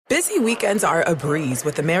Busy weekends are a breeze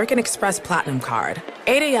with American Express Platinum Card.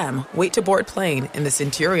 8 a.m., wait to board plane in the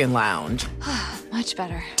Centurion Lounge. Much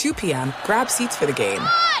better. 2 p.m., grab seats for the game.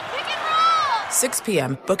 6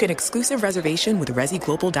 p.m., book an exclusive reservation with Resy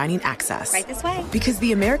Global Dining Access. Right this way. Because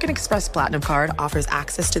the American Express Platinum Card offers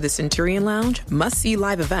access to the Centurion Lounge, must-see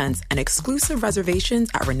live events, and exclusive reservations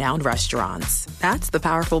at renowned restaurants. That's the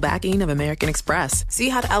powerful backing of American Express. See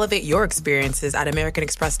how to elevate your experiences at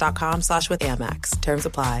americanexpress.com/withAmex. Terms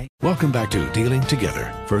apply. Welcome back to Dealing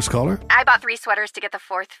Together. First caller? I bought 3 sweaters to get the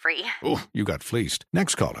 4th free. Oh, you got fleeced.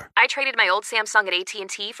 Next caller. I traded my old Samsung at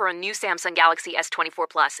AT&T for a new Samsung Galaxy S24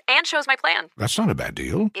 Plus and chose my plan. That's not a bad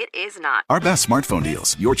deal. It is not. Our best smartphone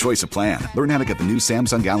deals. Your choice of plan. Learn how to get the new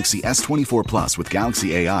Samsung Galaxy S24 Plus with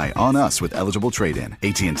Galaxy AI on us with eligible trade-in.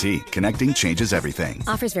 AT&T. Connecting changes everything.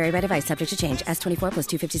 Offers vary by device. Subject to change. S24 plus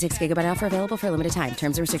 256 gigabyte offer available for a limited time.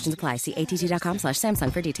 Terms and restrictions apply. See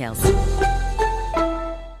att.com/Samsung for details.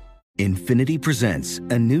 Infiniti presents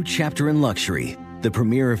a new chapter in luxury. The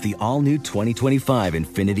premiere of the all-new 2025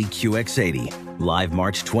 Infiniti QX80. Live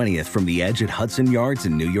March 20th from the Edge at Hudson Yards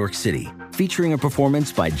in New York City. Featuring a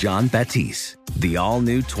performance by John Batiste. The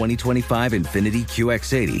all-new 2025 Infiniti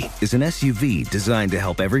QX80 is an SUV designed to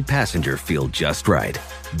help every passenger feel just right.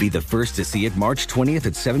 Be the first to see it March 20th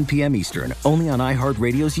at 7 p.m. Eastern, only on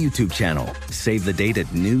iHeartRadio's YouTube channel. Save the date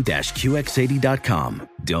at new-QX80.com.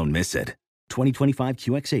 Don't miss it. 2025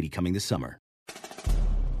 QX80 coming this summer.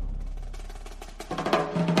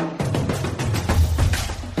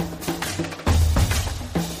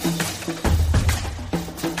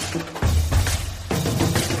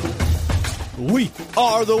 We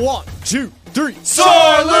are the 1, 2, 3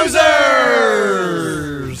 Sore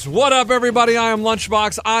Losers! What up, everybody? I am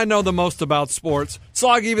Lunchbox. I know the most about sports, so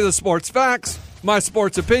I give you the sports facts, my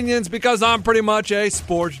sports opinions, because I'm pretty much a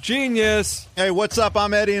sports genius. Hey, what's up?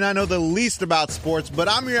 I'm Eddie, and I know the least about sports, but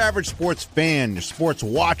I'm your average sports fan, your sports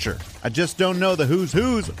watcher. I just don't know the who's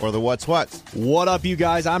or the what's. What up, you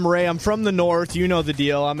guys? I'm Ray. I'm from the north. You know the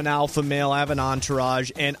deal. I'm an alpha male. I have an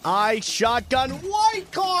entourage, and I shotgun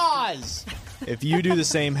White Claws. If you do the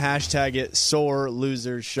same, hashtag it Sore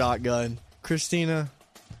Losers Shotgun. Christina.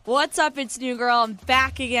 What's up? It's New Girl. I'm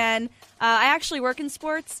back again. I actually work in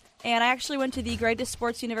sports, and I actually went to the greatest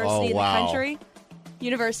sports university in the country,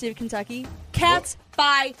 University of Kentucky. Cats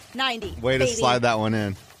by 90. Way to slide that one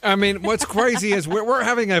in. I mean, what's crazy is we're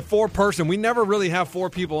having a 4-person. We never really have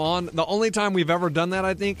 4 people on. The only time we've ever done that,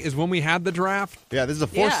 I think, is when we had the draft. Yeah, this is a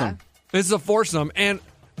foursome. Yeah. This is a foursome, and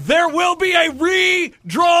there will be a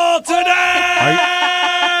redraw today!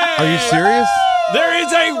 Are you serious? There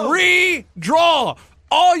is a redraw.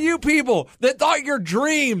 All you people that thought your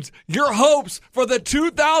dreams, your hopes for the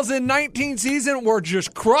 2019 season were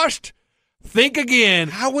just crushed, think again.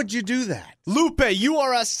 How would you do that? Lupe, you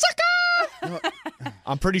are a sucker!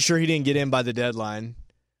 I'm pretty sure he didn't get in by the deadline.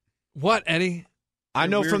 What, Eddie? I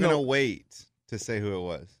know from the... We're going to wait to say who it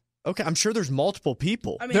was. Okay, I'm sure there's multiple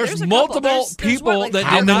people. I mean, there's multiple people that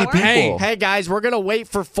did not pay. Hey, guys, we're going to wait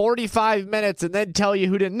for 45 minutes and then tell you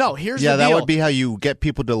who didn't. No, here's the deal. Yeah, that would be how you get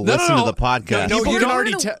people to listen to the podcast. No,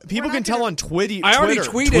 people can tell on Twitter. I already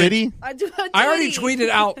tweeted. Twitty? I already tweeted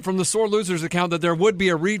out from the Sore Losers account that there would be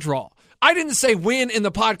a redraw. I didn't say when in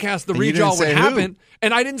the podcast the redraw would happen,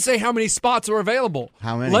 and I didn't say how many spots are available.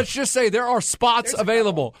 How many? Let's just say there are spots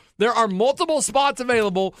available. There are multiple spots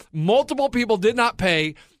available. Multiple people did not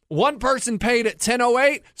pay. One person paid at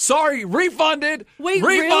 10:08. Sorry, refunded. Wait,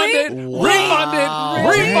 refunded. really? Refunded.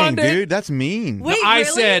 Refunded. Dang, dude, that's mean. Wait, I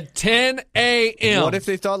really? said 10 a.m. What if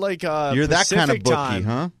they thought like you're that Pacific kind of bookie, time?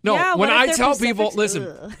 huh? No, Yeah, when what if I they're tell Pacific? people,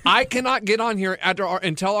 listen, I cannot get on here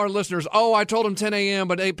and tell our listeners, oh, I told them 10 a.m.,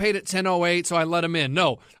 but they paid at 10:08, so I let them in.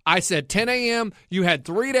 No, I said 10 a.m., you had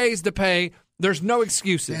 3 days to pay. There's no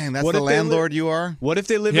excuses. Dang, that's the landlord you are? What if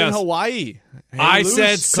they live in Hawaii? Hey, I Luz,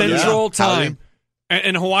 said Central Time. Howdy.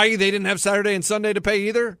 In Hawaii, they didn't have Saturday and Sunday to pay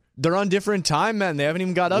either? They're on different time, man. They haven't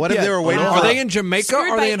even got up What yet. if they were waiting Are they in Jamaica Screwed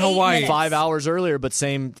or are by they in 8 Hawaii? minutes. 5 hours earlier, but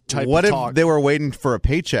same type What of if talk. they were waiting for a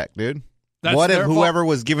paycheck, dude? That's What if their whoever fault.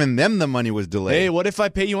 was giving them the money was delayed? Hey, what if I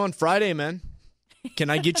pay you on Friday, man? Can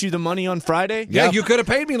I get you the money on Friday? Yeah, you could have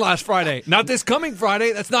paid me last Friday. Not this coming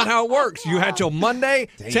Friday. That's not how it works. You had till Monday,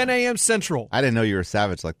 10 a.m. Central. I didn't know you were a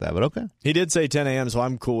savage like that, but okay. He did say 10 a.m., so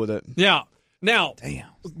I'm cool with it. Yeah. Now, Damn.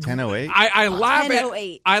 10:08? I laugh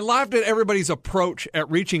 10:08. I laughed at everybody's approach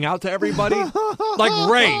at reaching out to everybody.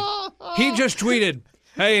 Like Ray, he just tweeted,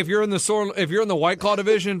 "Hey, if you're in the White Claw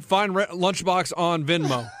division, find Lunchbox on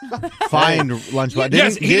Venmo." Find Lunchbox.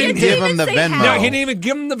 Yes, He didn't give him the Venmo. No, he didn't even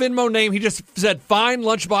give him the Venmo name. He just said, "Find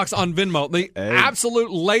Lunchbox on Venmo." The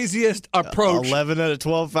absolute laziest approach. 11 out of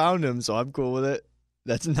 12 found him, so I'm cool with it.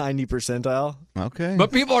 That's 90 percentile. Okay.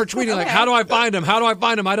 But people are tweeting like, how do I find him? How do I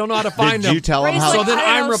find him? I don't know how to find him. Did you tell him how? So then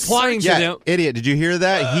I'm replying to them. Idiot. Did you hear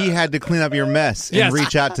that? He had to clean up your mess and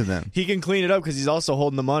reach out to them. He can clean it up because he's also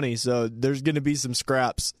holding the money, so there's going to be some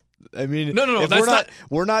scraps. I mean, no.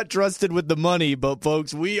 We're not trusted with the money, but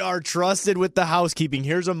folks, we are trusted with the housekeeping.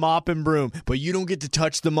 Here's a mop and broom, but you don't get to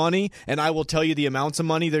touch the money, and I will tell you the amounts of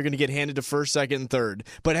money they're going to get handed to first, second, and third.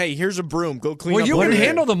 But hey, here's a broom. Go clean up. Well, you can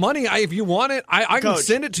handle the money if you want it. I can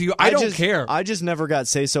send it to you. I don't care. I just never got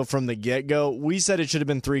say so from the get go. We said it should have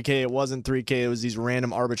been $3K. It wasn't $3K. It was these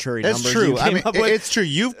random arbitrary numbers. It's true. I mean, it's true.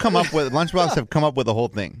 You've come up with Lunchbox have come up with the whole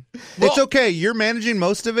thing. Well, it's okay. You're managing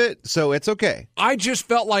most of it, so it's okay. I just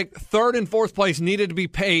felt like third and fourth place needed to be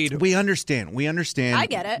paid. We understand. I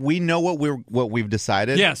get it. We know what we've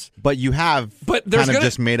decided. Yes, but you have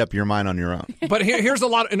just made up your mind on your own. But here's a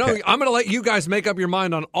lot. I'm going to let you guys make up your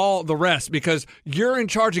mind on all the rest because you're in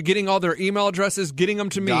charge of getting all their email addresses, getting them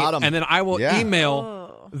to me, and then I will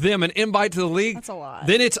email them an invite to the league. That's a lot.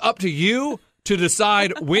 Then it's up to you to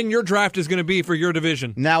decide when your draft is going to be for your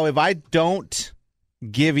division. Now, if I don't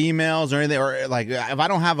give emails or anything, or like if I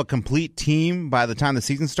don't have a complete team by the time the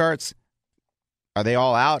season starts, are they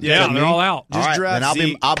all out? Yeah, they're all out. Just all right, draft then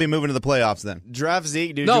Zeke. I'll be moving to the playoffs then. Draft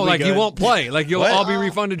Zeke, dude. No, like you won't play. Like you'll all be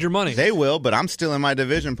refunded your money. They will, but I'm still in my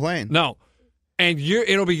division playing. No, and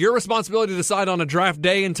it'll be your responsibility to decide on a draft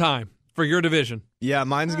day and time for your division. Yeah,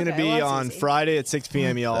 mine's going to be on easy. Friday at 6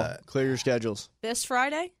 p.m., y'all. Clear your schedules. This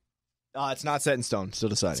Friday? It's not set in stone. Still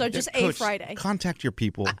deciding. So just Coach, a Friday. Contact your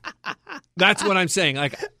people. That's what I'm saying.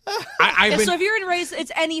 Like, I've been. So if you're in race,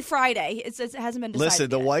 it's any Friday. It hasn't been decided. Listen,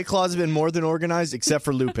 the yet. White Claws have been more than organized, except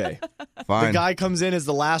for Lupe. Fine. The guy comes in as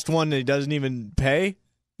the last one and he doesn't even pay.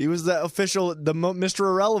 He was the official, Mr.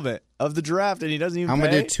 Irrelevant of the draft, and he doesn't even I'm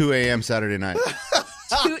pay. going to do 2 a.m. Saturday night.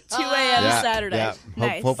 2 a.m. Saturday. Yeah.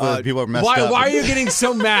 Nice. Hopefully the people are messed up. Why are you getting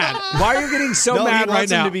so mad? Why are you getting so mad right now? He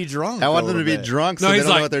wants him to be drunk. I want them to be drunk so they don't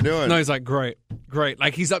know what they're doing. No, he's like, great.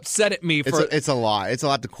 Like he's upset at me for. It's a lot. It's a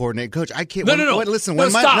lot to coordinate, Coach. I can't. No. Wait, listen.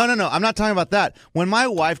 Stop. No. I'm not talking about that. When my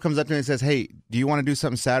wife comes up to me and says, "Hey, do you want to do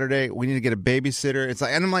something Saturday? We need to get a babysitter." It's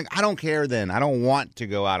like, and I'm like, I don't care. Then I don't want to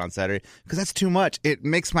go out on Saturday because that's too much. It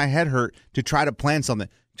makes my head hurt to try to plan something.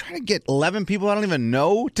 Trying to get 11 people I don't even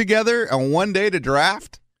know together on one day to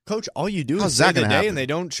draft. Coach, all you do is say the day and they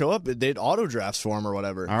don't show up. They auto drafts for them or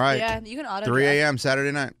whatever. All right. Yeah, you can auto 3 a.m.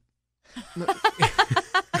 Saturday night.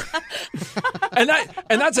 And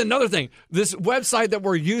that's another thing. This website that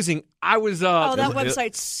we're using, I was. that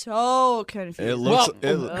website's so confusing.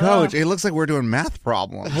 Coach, it looks like we're doing math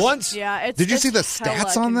problems. Did you see the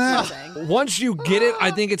stats on that? Once you get it,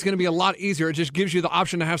 I think it's going to be a lot easier. It just gives you the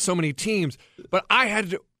option to have so many teams. But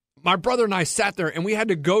my brother and I sat there and we had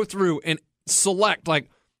to go through and select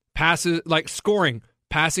like passes, like scoring,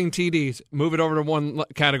 passing TDs, move it over to one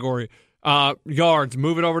category. Yards,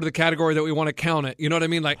 move it over to the category that we want to count it. You know what I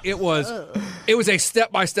mean? Like it was a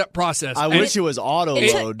step-by-step process. I wish it was auto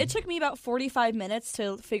load. It took me about 45 minutes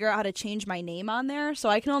to figure out how to change my name on there, so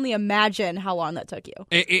I can only imagine how long that took you.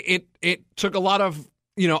 It took a lot of,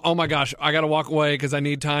 oh my gosh, I got to walk away because I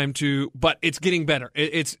need time to, but it's getting better.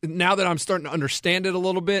 It's now that I'm starting to understand it a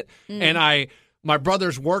little bit, and my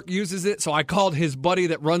brother's work uses it, so I called his buddy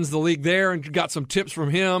that runs the league there and got some tips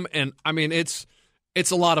from him, and I mean, it's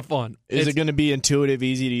a lot of fun. Is it going to be intuitive,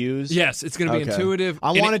 easy to use? Yes, it's going to be intuitive.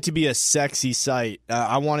 I want it to be a sexy site.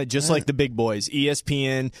 I want it just like the big boys.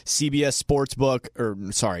 ESPN, CBS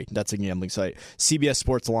Sportsbook, that's a gambling site. CBS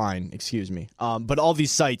Sports Line, excuse me. But all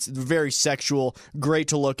these sites, very sexual, great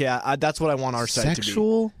to look at. That's what I want our site to be.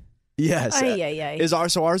 Sexual? Yes.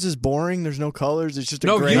 Ours is boring? There's no colors. It's just a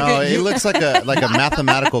great. It looks like a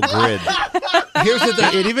mathematical grid. Here's the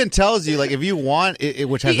thing. It even tells you, like, if you want,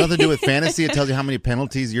 which has nothing to do with fantasy, it tells you how many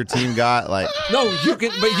penalties your team got. Like, no, you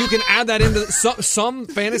can add that into some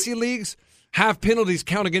fantasy leagues have penalties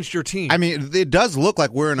count against your team. I mean, it does look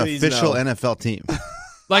like we're an official NFL team.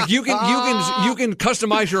 Like you can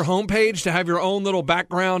customize your homepage to have your own little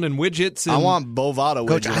background and widgets. And I want Bovada widget.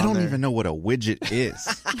 Coach, I don't even know what a widget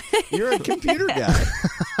is. You're a computer guy.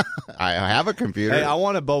 I have a computer. Hey, I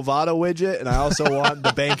want a Bovada widget, and I also want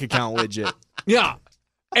the bank account widget. Yeah,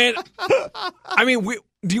 and I mean,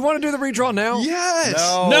 do you want to do the redraw now? Yes.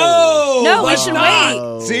 No, we should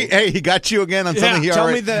wait. See, hey, he got you again on something he tell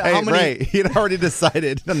already. me how many. Ray, he had already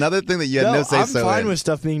decided. Another thing that you had no say so in. I'm fine with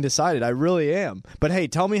stuff being decided. I really am. But hey,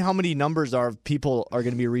 tell me how many numbers people are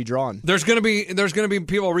going to be redrawn. There's going to be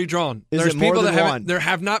people redrawn. There's people more than that one? There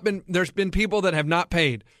have not been. There's been people that have not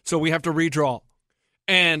paid, so we have to redraw.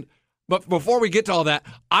 But before we get to all that,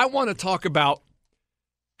 I want to talk about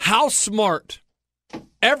how smart.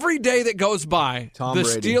 Every day that goes by, Tom the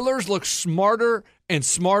Brady. Steelers look smarter and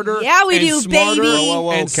smarter. Yeah, we and do, smarter baby.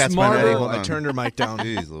 Whoa, and Cats smarter. Minetti, hold I on. turned her mic down.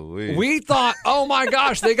 Jeez Louise. We thought, oh my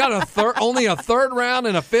gosh, they got only a third round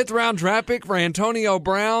and a fifth round draft pick for Antonio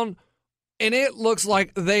Brown, and it looks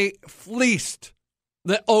like they fleeced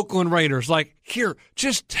the Oakland Raiders. Like, here,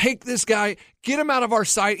 just take this guy, get him out of our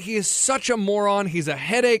sight. He is such a moron. He's a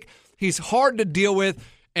headache. He's hard to deal with.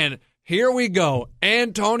 And here we go.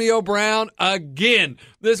 Antonio Brown again.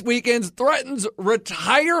 This weekend threatens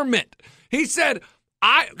retirement. He said,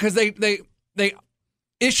 because they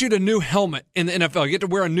issued a new helmet in the NFL. You get to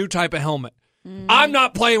wear a new type of helmet. I'm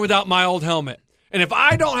not playing without my old helmet. And if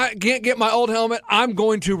I can't get my old helmet, I'm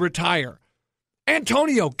going to retire.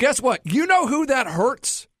 Antonio, guess what? You know who that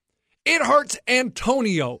hurts? It hurts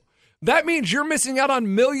Antonio. That means you're missing out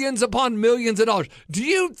on millions upon millions of dollars. Do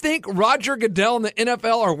you think Roger Goodell and the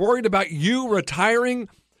NFL are worried about you retiring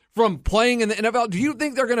from playing in the NFL? Do you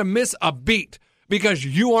think they're going to miss a beat because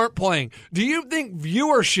you aren't playing? Do you think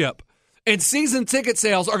viewership and season ticket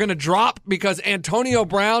sales are going to drop because Antonio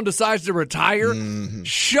Brown decides to retire?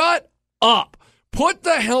 Shut up. Put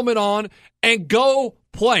the helmet on and go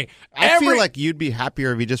play. I feel like you'd be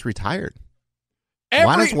happier if he just retired.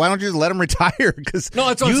 Why don't you just let him retire? Because No,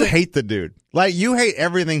 that's what I'm you saying. hate the dude. Like, you hate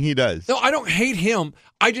everything he does. No, I don't hate him.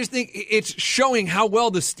 I just think it's showing how well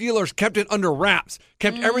the Steelers kept it under wraps,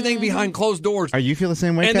 kept everything behind closed doors. Are you feel the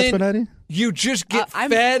same way, And then Caspanetti? you just get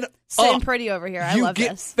I'm fed sitting up. pretty over here. I You love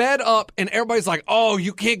get this. fed up, and everybody's like, oh,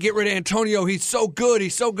 you can't get rid of Antonio. He's so good.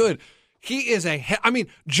 He's so good. He is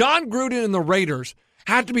John Gruden and the Raiders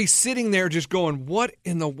had to be sitting there just going, what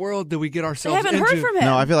in the world did we get I ourselves haven't into? heard from him.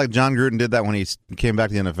 No, I feel like John Gruden did that when he came back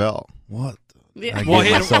to the NFL. What? Yeah. I Well,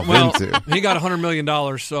 get myself into. he got $100 million,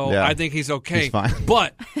 so Yeah. I think he's okay. He's fine.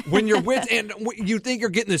 But when you're with, and you think you're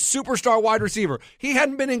getting this superstar wide receiver, he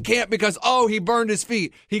hadn't been in camp because, he burned his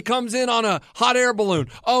feet. He comes in on a hot air balloon.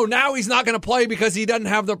 Oh, now he's not going to play because he doesn't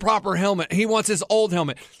have the proper helmet. He wants his old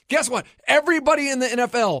helmet. Guess what? Everybody in the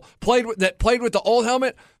NFL played with the old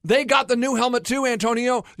helmet. They got the new helmet too,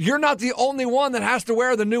 Antonio. You're not the only one that has to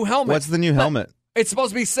wear the new helmet. What's the new helmet? It's supposed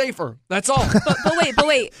to be safer. That's all. But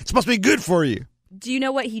wait. It's supposed to be good for you. Do you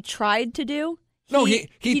know what he tried to do? No, he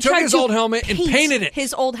took tried his to old helmet and paint painted it.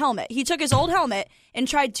 His old helmet. He took his old helmet and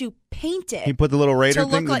tried to paint it. He put the little Raider to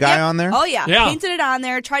thing, look the like, guy yep. on there? Oh, yeah. Yeah. Painted it on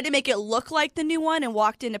there, tried to make it look like the new one, and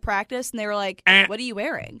walked into practice, and they were like, what are you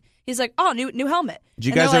wearing? He's like, oh, new helmet. Did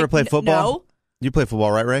you And they're guys ever like, play football? No. You play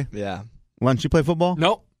football, right, Ray? Yeah. Lunch, you play football?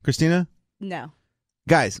 Nope. Christina? No.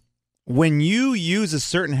 Guys, when you use a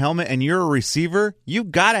certain helmet and you're a receiver, you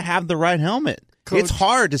got to have the right helmet. Coach. It's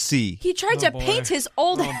hard to see. He tried to paint his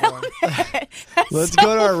old helmet. Let's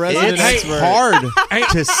go to our resident It's expert. hard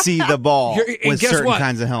to see the ball And with guess certain what?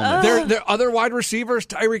 kinds of helmets. There are other wide receivers,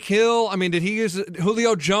 Tyreek Hill. I mean, did he use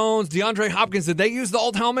Julio Jones, DeAndre Hopkins? Did they use the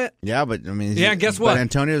old helmet? Yeah, but I mean, Yeah, guess what? But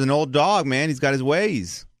Antonio's an old dog, man. He's got his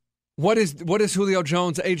ways. What is Julio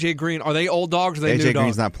Jones, AJ Green? Are they old dogs? Or are they new AJ dogs?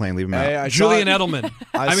 Green's not playing. Leave him Hey, out. I Julian saw, Edelman.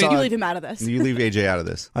 I You saw, leave him out of this. You leave AJ out of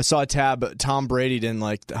this. I saw a tab, but Tom Brady didn't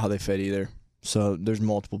like how they fit either. So there's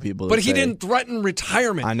multiple people. That But he say- didn't threaten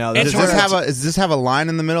retirement. I know. Does Antonio, this have a line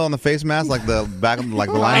in the middle on the face mask like the back of like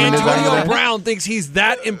the lineman is back Antonio there? Brown thinks he's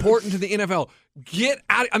that important to the NFL. Get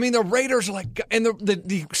out! I mean, the Raiders are like, and the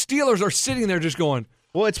Steelers are sitting there just going,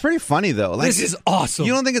 Well, it's pretty funny though. Like, "This is awesome."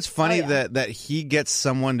 You don't think it's funny Oh, yeah. that he gets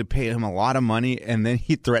someone to pay him a lot of money and then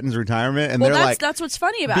he threatens retirement and Well, they're like, that's what's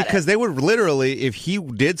funny about because it. they would literally, if he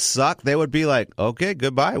did suck, they would be like, okay,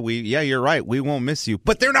 goodbye. You're right. We won't miss you.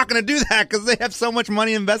 But they're not going to do that because they have so much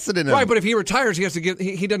money invested in him. Right, but if he retires, he has to get.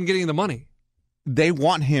 He doesn't get any of the money. They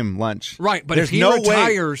want him, Lunch. Right, but There's if he no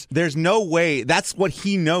retires, there's no way. That's what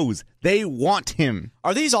he knows. They want him.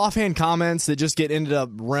 Are these offhand comments that just ended up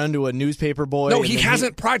run to a newspaper boy? no, and he then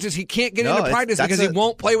hasn't practiced. He can't get No, into it's- practice that's because he a-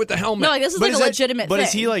 won't play with the helmet. No, like this is But like is a that- legitimate But thing.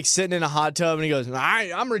 is he like sitting in a hot tub and he goes,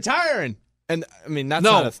 I'm retiring? And I mean, that's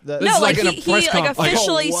No. not a. That, This no, is like like in a he press like conference. Like,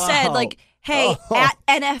 officially oh, wow. said, like, hey, Oh.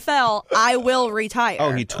 at NFL, I will retire.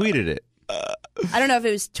 Oh, he tweeted it. I don't know if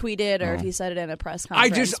it was tweeted or if he said it in a press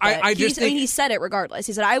conference. but he said it regardless.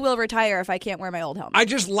 He said, I will retire if I can't wear my old helmet. I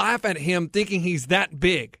just laugh at him thinking he's that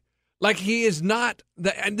big. Like he is not.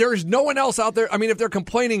 And there is no one else out there. I mean, if they're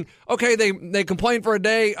complaining, okay, they complained for a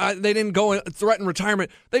day. They didn't go and threaten retirement.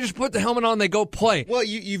 They just put the helmet on. They go play. Well,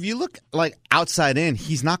 you look like outside in,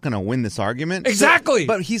 he's not going to win this argument. Exactly.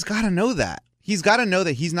 But he's got to know that. He's got to know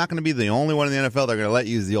that he's not going to be the only one in the NFL they're going to let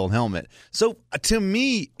use the old helmet. So to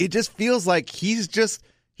me, it just feels like he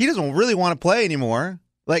doesn't really want to play anymore.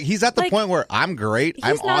 Like he's at the point where I'm great,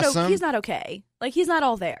 I'm awesome. He's not okay. Like he's not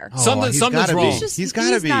all there. Something's gotta wrong. be. He's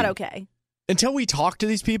got to be. not okay. until we talk to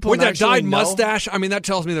these people With and that actually dyed know- mustache, I mean, that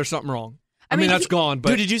tells me there's something wrong. I mean, that's gone. But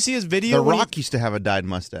dude, did you see his video? The Rock used to have a dyed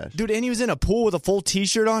mustache. Dude, and he was in a pool with a full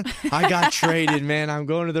T-shirt on. I got traded, man. I'm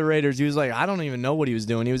going to the Raiders. He was like, I don't even know what he was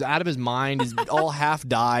doing. He was out of his mind. He's all half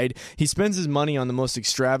dyed. He spends his money on the most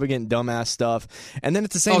extravagant, dumbass stuff. And then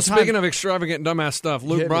at the same time... speaking of extravagant, dumbass stuff,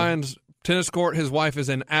 Luke Bryan's tennis court, his wife is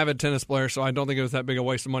an avid tennis player, so I don't think it was that big a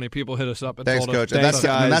waste of money. People hit us up and Thanks, told Coach. us.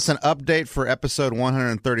 And that's an update for episode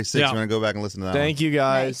 136. Yeah. I'm going to go back and listen to that Thank you,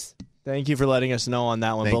 guys. Nice. Thank you for letting us know on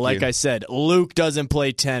that one. Thank But like you. I said, Luke doesn't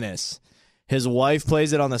play tennis. His wife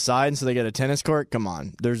plays it on the side, and so they get a tennis court. Come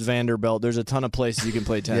on. There's Vanderbilt. There's a ton of places you can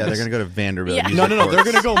play tennis. Yeah, they're going to go to Vanderbilt. Yeah. No. They're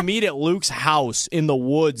going to go meet at Luke's house in the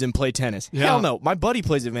woods and play tennis. Yeah. Hell no. My buddy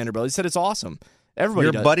plays at Vanderbilt. He said it's awesome. Everybody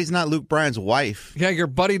Your does. buddy's not Luke Bryan's wife. Yeah, your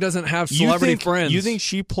buddy doesn't have celebrity friends. You think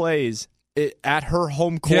she plays at her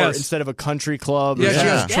home court Yes. instead of a country club? Yeah, or she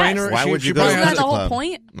something? has a trainer. Why she, would you she go to probably Isn't has that the Club. whole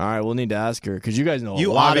point? All right, we'll need to ask her because you guys know a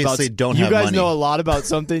You lot obviously about. don't you have guys money. know a lot about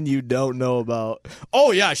something you don't know about.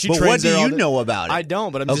 Oh yeah, she But trains what do there all you the- know about it? I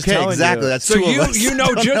don't, but I'm just Okay, telling exactly. you. That's So two of us. you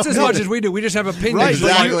know just as much as we do. We just have opinions.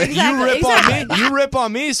 Right, But Exactly. you- You rip on Exactly. me. You rip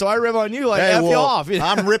on me, so I rip on you. Like Hey, F you well, off.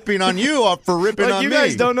 I'm ripping on you off for ripping Like on you me.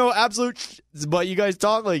 guys don't know absolute, but you guys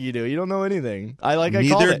talk like you do. You don't know anything. I called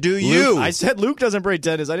Neither it. do Luke- you. I said Luke doesn't play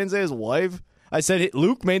tennis. I didn't say his wife. I said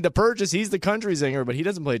Luke made the purchase. He's the country singer, but he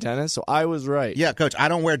doesn't play tennis, so I was right. Yeah, Coach, I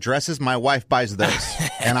don't wear dresses. My wife buys those,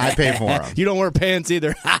 and I pay for them. You don't wear pants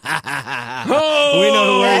either. Oh, We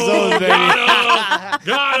know who wears those, baby.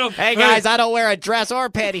 Got him. Hey guys, I don't wear a dress or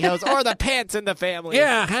pantyhose or the pants in the family.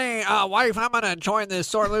 Yeah, hey, wife, I'm going to join this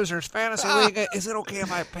Sore Losers Fantasy League. Is it okay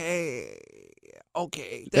if I pay?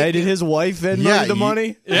 Okay. Hey, did his wife Venmo Yeah, you the you-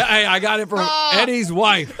 money? Yeah, hey, I got it from Eddie's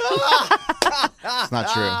wife. It's not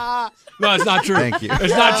true. No, it's not true. Thank you.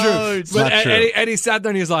 It's not true. It's But not true. Eddie sat there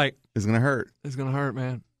and he's like, It's gonna hurt. "It's gonna hurt,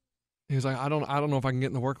 man." He was like, "I don't know if I can get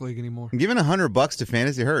in the work league anymore." Giving $100 to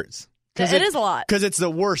fantasy hurts. It is a lot. Because it's the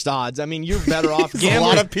worst odds. I mean, you're better off. There's a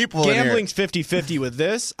lot of people in here. Gambling's 50-50 with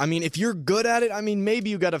this. I mean, if you're good at it, I mean, maybe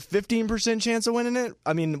you got a 15% chance of winning it.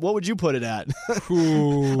 I mean, what would you put it at?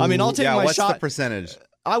 I mean, I'll take Yeah, my what's shot. the percentage?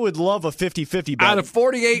 I would love a 50-50 bet. Out of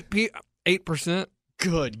 8%.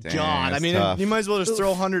 Good Dang, God. I that's mean, tough. you might as well just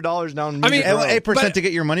throw $100 down. And I use mean, it for 8% but- to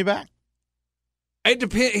get your money back? It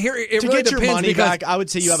depends. Here, it to really get your depends money because back, I would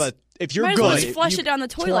say you have a. If you're Might as good, well just flush you- it down the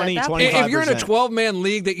toilet at that point. 25%. if you're in a 12-man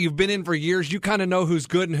league that you've been in for years, you kind of know who's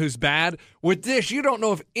good and who's bad. With this, you don't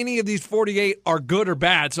know if any of these 48 are good or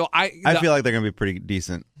bad. So I feel like they're going to be pretty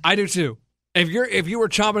decent. I do too. If you were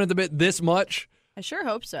chomping at the bit this much, I sure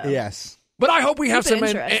hope so. Yes. but I hope we have Keep it some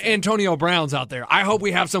interesting. Antonio Browns out there. I hope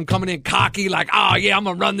we have some coming in cocky, like, oh yeah, I'm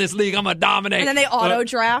gonna run this league, I'm gonna dominate. And then they auto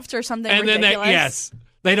draft or something and ridiculous.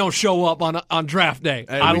 they don't show up on draft day.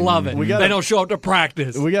 Hey, I love it. we gotta- They don't show up to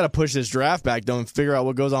practice. We got to push this draft back, though, and figure out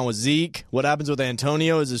what goes on with Zeke. What happens with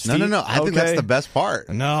Antonio? Is his feet No. I think that's okay? the best part.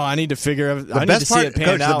 No, I need to figure out. The I need best to see part, it pan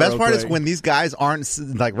Coach, out the best real part is quick. when these guys aren't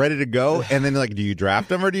like ready to go, and then like, do you draft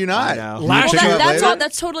them or do you not? I know. Do you Last pick year- them up later?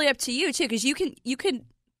 That's totally up to you too, because you can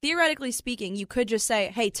theoretically speaking, you could just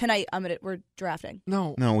say, "Hey, tonight we're drafting."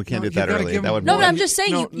 No, No, we can't do you that gotta early. give That them- would No, be but I'm bad. just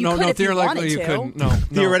saying you could if you theoretically wanted you to. couldn't. No,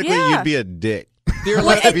 Theoretically, Yeah. you'd be a dick. Well,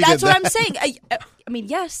 If you that's did what that. I'm saying. I mean,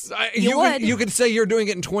 yes, you You would. could, you could say you're doing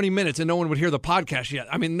it in 20 minutes and no one would hear the podcast yet.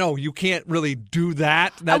 I mean, no, you can't really do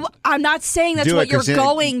that. That's, I'm not saying that's Do what it, you're Christina.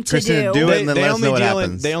 going to Christina, do. do it and then let us know what deal in,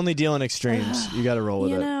 happens. they only deal in extremes. You got to roll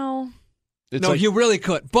with You it. know, It's no, like, you really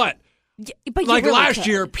could. But but you like really last could.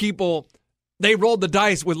 year, people they rolled the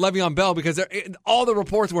dice with Le'Veon Bell because all the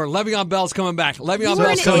reports were Le'Veon Bell's coming back. Le'Veon were Bell's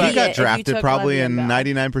an So coming he idiot back. if got you drafted took probably Le'Veon in Bell.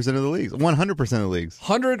 99% of the leagues, 100% of the leagues.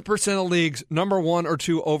 100% of leagues, number 1 or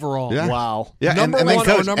 2 overall. Yeah. wow. Yeah, Number and then one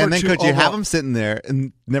or coach, number and then two coach, you have overall. him sitting there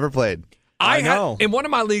and never played. I know. Had, in one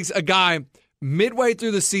of my leagues, a guy midway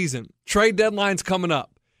through the season, trade deadline's coming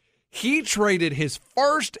up. He traded his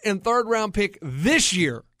first and third round pick this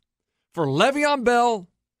year for Le'Veon Bell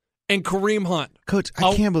and Kareem Hunt. Coach,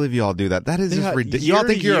 I can't believe you all do that. That is just Yeah, ridiculous. year You all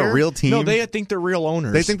think to you're year? a real team? No, they think they're real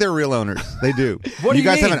owners. They think they're real owners. They do. What do you you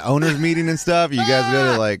guys mean? have an owners meeting and stuff? You guys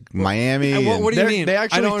go to like Miami? And what do you and mean? They I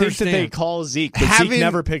actually don't think that they understand. call Zeke, but Zeke Having-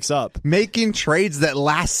 never picks up. making trades that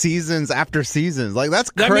last seasons after seasons. Like that's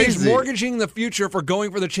That crazy. means mortgaging the future for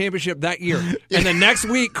going for the championship that year. And the next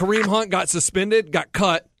week, Kareem Hunt got suspended, got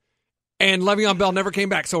cut, and Le'Veon Bell never came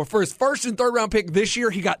back. So for his first and third round pick this year,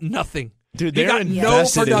 he got nothing. Dude, He they're got no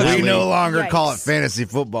invested in that production. We no league. longer call it Yikes. fantasy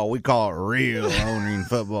football. We call it real owning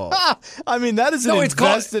football. I mean, that is an No, it's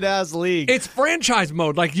called- invested-ass league. It's franchise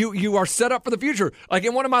mode. Like you are set up for the future. Like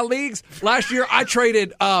in one of my leagues last year, I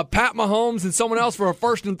traded Pat Mahomes and someone else for a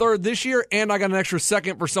first and third this year, and I got an extra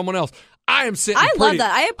second for someone else. I am sitting. I love pretty.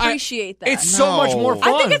 that. I appreciate that. It's so much more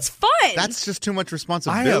fun. I think it's fun. That's just too much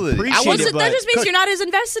responsibility. appreciate Well, it, that just means but- you're not as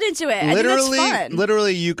invested into it. I think that's fun.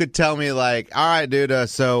 Literally, you could tell me like, all right, dude,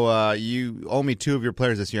 so you owe me 2 of your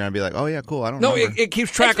players this year. And I'd be like, oh yeah, cool. I don't know. No, it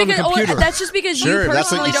keeps track It's on the because- computer. that's just because Sure, you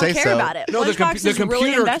that's what personally you don't say care so. about it. No, the Lunchbox is computer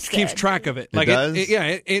really invested. keeps track of it. It Like does?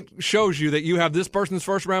 it shows you that you have this person's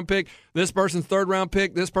first round pick, this person's third round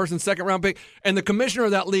pick, this person's second round pick, and the commissioner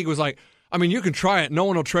of that league was like, I mean, you can try it. No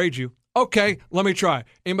one will trade you. Okay, let me try.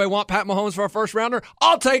 Anybody want Pat Mahomes for a first rounder?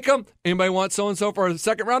 I'll take him. Anybody want so and so for a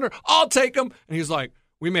second rounder? I'll take him. And he's like,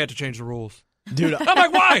 we may have to change the rules. Dude, I'm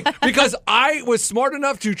like, why? Because I was smart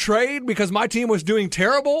enough to trade because my team was doing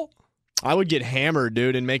terrible. I would get hammered,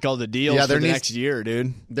 dude, and make all the deals Yeah, for there the needs- next year,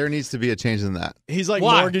 dude. There needs to be a change in that. He's like,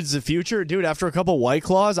 Why? mortgage the future. Dude, after a couple White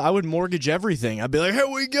Claws, I would mortgage everything. I'd be like, here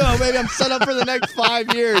we go, baby. I'm set up for the next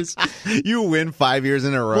 5 years. You win 5 years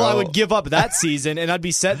in a row. Well, I would give up that season, and I'd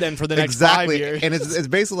be set then for the next exactly. 5 years. And it's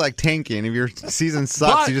basically like tanking. If your season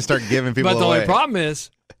sucks, But- you just start giving people But the away. only problem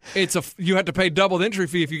is, you have to pay double the entry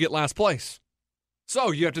fee if you get last place.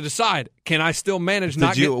 So you have to decide: can I still manage?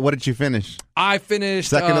 What did you finish? I finished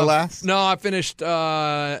Second to last? No, I finished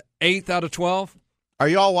 8th out of 12. Are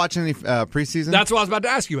you all watching any preseason? That's what I was about to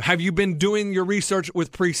ask you. Have you been doing your research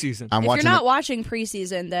with preseason? I'm If watching. you're not watching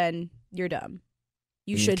preseason, then you're dumb.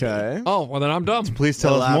 You should be. Okay. Oh, well then I'm dumb. Please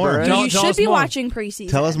tell us more. Elaborate. Tell- You tell should us be more. watching preseason.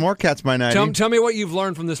 Tell us more, Cats by Night. Tell me what you've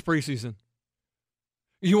learned from this preseason.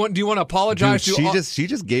 Do you want to apologize Dude, to? she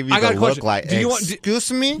just gave you I got the a look question. like, Do you want-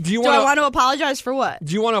 excuse me? Do you Do I want want to apologize for what?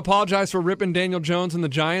 Do you want to apologize for ripping Daniel Jones and the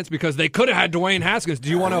Giants because they could have had Dwayne Haskins? Do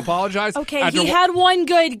you want to apologize? Okay, after he had one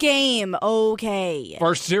good game. Okay.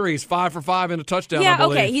 first series 5 for 5 and a touchdown. I Yeah,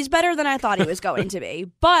 believe. okay, he's better than I thought he was going to be.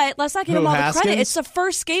 But let's not give him Who, all the Haskins? credit. It's the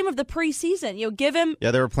first game of the preseason.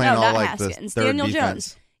 Yeah, they were playing no, all not like the Haskins. third Daniel defense.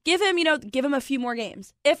 Jones. Give him a few more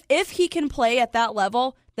games. If he can play at that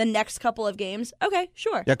level the next couple of games, okay,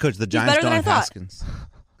 sure. Yeah, Coach, the He's Giants better don't than I have thought. Haskins.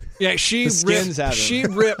 Yeah, she The Skins have him. she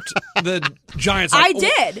ripped the Giants. I Like,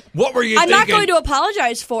 did. What were you I'm thinking? not going to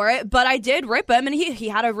apologize for it, but I did rip him, and he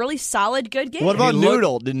had a really solid, good game. What about He looked-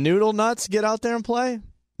 Noodle? Did Noodle Nuts get out there and play?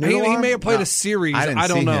 He Noodle may arm? have played a series. I didn't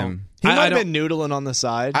don't see know. him. He I might have don't- been noodling on the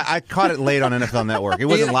side. I caught it late on NFL Network. It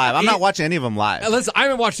wasn't live. I'm not watching any of them live. Listen, I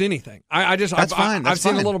haven't watched anything. That's fine. I've That's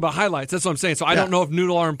seen a fine. little bit of highlights. That's what I'm saying. So I Yeah. don't know if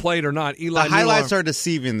Noodle Arm played or not. Eli The highlights Noodle Arm. are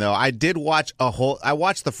deceiving, though. I did watch I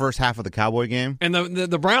watched the first half of the Cowboy game, And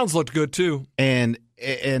the Browns looked good too. and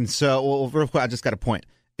so well, real quick, I just got a point.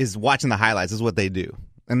 Is watching the highlights is what they do,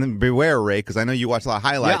 and then beware, Ray, because I know you watch a lot of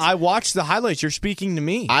highlights. Yeah, I watched the highlights. You're speaking to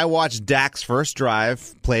me. I watched Dak's first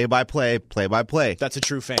drive, play by play. That's a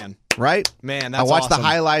true fan. Right? Man, I that's watched awesome. the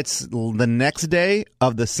highlights the next day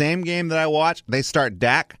of the same game that I watched. They start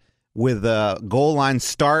Dak with a goal line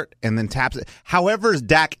start and then taps it. However,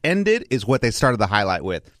 Dak ended is what they started the highlight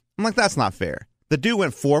with. I'm like, that's not fair. The dude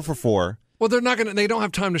went 4 for 4. Well, they're not gonna. They don't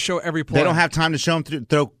have time to show every play. They don't have time to show him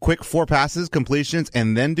throw quick 4 passes, completions,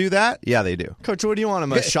 and then do that? Yeah, they do. Coach, what do you want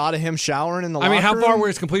him? A shot of him showering in the I mean, how locker far room? were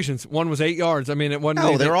his completions? One was 8 yards. I mean, it wasn't. No, they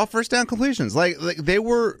anything. were all first down completions. Like they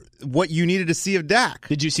were what you needed to see of Dak.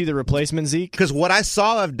 Did you see the replacement Zeke? Because what I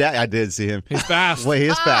saw of Dak, I did see him. He's fast. Well, he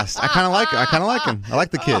is fast. I kind of like him. I like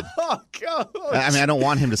the kid. Oh, God. I mean, I don't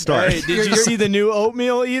want him to start. Hey, did you see the new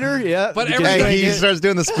oatmeal eater? Yeah. But Did you every- drink Hey, he it? starts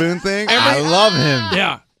doing the spoon thing. I love him.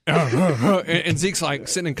 Yeah. And Zeke's like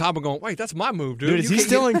sitting in Cabo going, wait, that's my move, dude. Dude, is he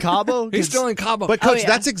still in Cabo? He's still in Cabo. But, Coach, yeah.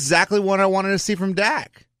 that's exactly what I wanted to see from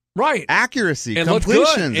Dak. right. Accuracy, It looked good.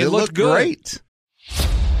 completions. It It looked looked good. great.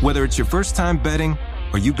 Whether it's your first time betting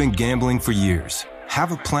or you've been gambling for years,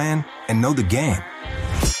 have a plan and know the game.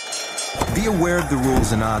 Be aware of the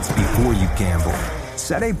rules and odds before you gamble.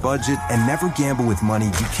 Set a budget and never gamble with money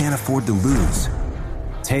you can't afford to lose.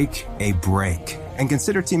 Take a break and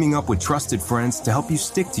consider teaming up with trusted friends to help you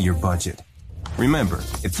stick to your budget. Remember,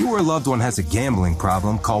 if you or a loved one has a gambling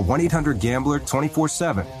problem, call 1-800-GAMBLER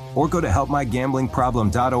 24/7 or go to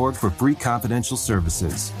helpmygamblingproblem.org for free confidential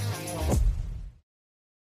services.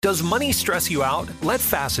 Does money stress you out? Let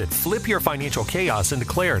Facet flip your financial chaos into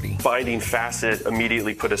clarity. Finding Facet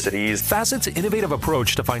immediately put us at ease. Facet's innovative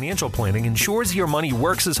approach to financial planning ensures your money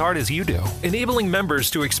works as hard as you do, enabling members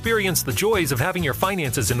to experience the joys of having your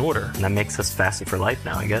finances in order. And that makes us Facet for life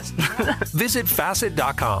now, I guess. Visit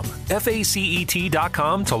Facet.com,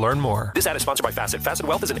 FACET.com to learn more. This ad is sponsored by Facet. Facet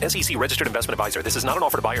Wealth is an SEC registered investment advisor. This is not an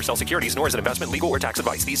offer to buy or sell securities, nor is it investment, legal, or tax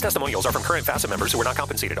advice. These testimonials are from current Facet members who are not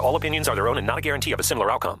compensated. All opinions are their own and not a guarantee of a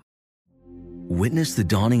similar outcome. Witness the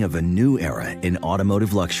dawning of a new era in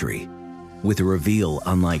automotive luxury with a reveal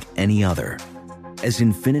unlike any other as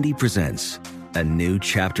Infiniti presents a new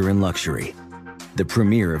chapter in luxury, the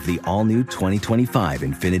premiere of the all-new 2025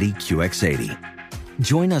 Infiniti QX80.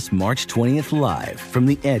 Join us March 20th live from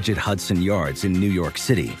the Edge at Hudson Yards in New York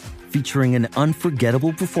City, featuring an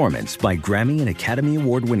unforgettable performance by Grammy and Academy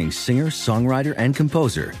Award-winning singer, songwriter, and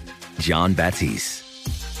composer Jon Batiste.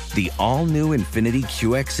 The all-new Infiniti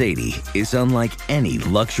QX80 is unlike any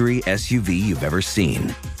luxury SUV you've ever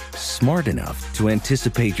seen. Smart enough to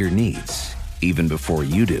anticipate your needs, even before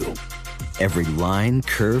you do. Every line,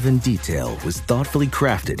 curve, and detail was thoughtfully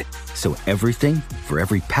crafted, so everything for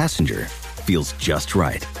every passenger feels just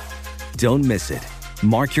right. Don't miss it.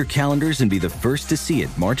 Mark your calendars and be the first to see it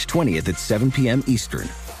March 20th at 7 p.m. Eastern,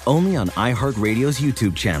 only on iHeartRadio's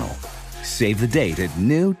YouTube channel. Save the date at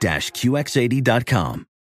new-QX80.com.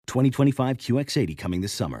 2025 QX80 coming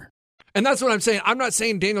this summer. And that's what I'm saying. I'm not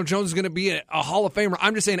saying Daniel Jones is going to be a Hall of Famer.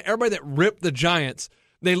 I'm just saying everybody that ripped the Giants,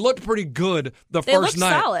 they looked pretty good the first night.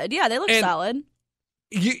 They looked solid. Yeah, they looked solid.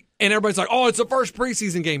 And everybody's like, oh, it's the first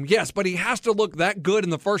preseason game. Yes, but he has to look that good in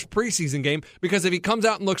the first preseason game because if he comes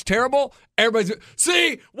out and looks terrible, everybody's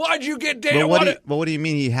see, why'd you get Daniel? But what do you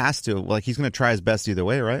mean he has to? Like, he's going to try his best either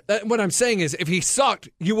way, right? What I'm saying is if he sucked,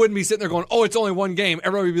 you wouldn't be sitting there going, oh, it's only one game.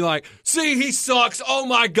 Everybody would be like, see, he sucks. Oh,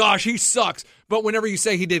 my gosh, he sucks. But whenever you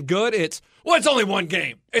say he did good, it's only one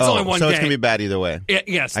game. It's only one game. So it's going to be bad either way.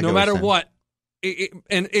 Yes, no matter what.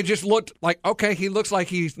 And it just looked like, okay, he looks like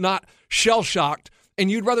he's not shell-shocked. And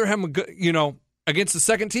you'd rather have him, against the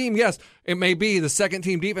second team. Yes, it may be the second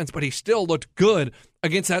team defense, but he still looked good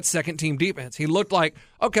against that second team defense. He looked like,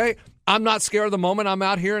 okay, I'm not scared of the moment I'm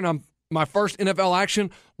out here and I'm my first NFL action.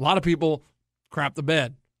 A lot of people crap the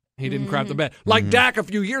bed. He didn't crap the bed. Like Dak a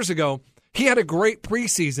few years ago, he had a great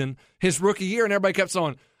preseason his rookie year, and everybody kept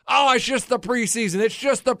saying, oh, it's just the preseason. It's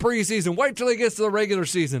just the preseason. Wait till he gets to the regular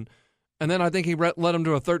season. And then I think he led him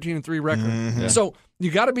to a 13-3 record. So you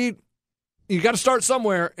got to start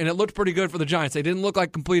somewhere, and it looked pretty good for the Giants. They didn't look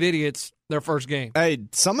like complete idiots their first game. Hey,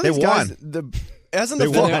 some of these guys, I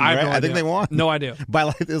think they won. No idea.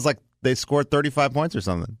 It was like they scored 35 points or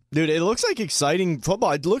something. Dude, it looks like exciting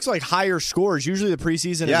football. It looks like higher scores. Usually the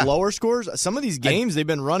preseason is lower scores. Some of these games they've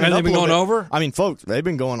been running up. They've been going over? I mean, folks, they've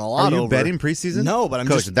been going a lot over. Are you betting preseason? No, but I'm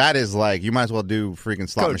Coach, just... that is like, you might as well do freaking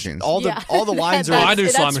slot machines. All the lines are... I do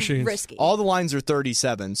slot machines. Risky. All the lines are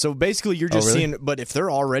 37. So basically you're just seeing... But if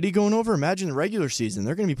they're already going over, imagine the regular season.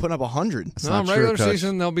 They're going to be putting up 100. Regular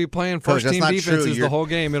season, they'll be playing first-team defenses the whole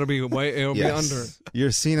game. It'll be be under.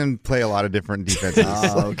 You're seeing them play a lot of different defenses.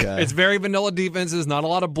 Okay. It's very vanilla defenses, not a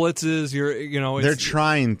lot of blitzes. They're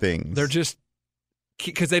trying things. They're just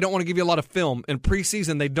because they don't want to give you a lot of film. In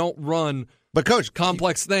preseason, they don't run. But Coach,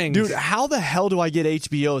 complex things. Dude, how the hell do I get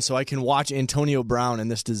HBO so I can watch Antonio Brown in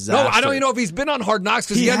this disaster? No, I don't even know if he's been on Hard Knocks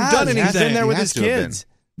because he hasn't done anything. He's been there with his kids.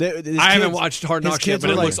 I haven't watched Hard Knocks yet, but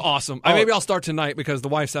it looks awesome. Maybe I'll start tonight because the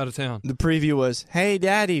wife's out of town. The preview was, hey,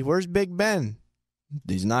 Daddy, where's Big Ben?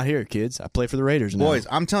 He's not here, kids. I play for the Raiders now. Boys,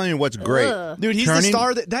 I'm telling you what's great. Dude, he's the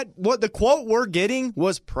star. What the quote we're getting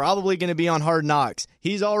was probably going to be on Hard Knocks.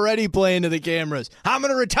 He's already playing to the cameras. I'm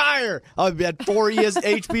going to retire. I've had 4 years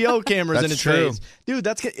HBO cameras in his face. Dude,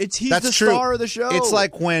 he's the star of the show. It's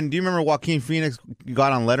like do you remember Joaquin Phoenix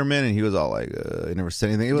got on Letterman and he was all like, he never said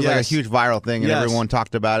anything. It was like a huge viral thing and everyone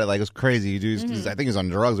talked about it like it was crazy. I think he was on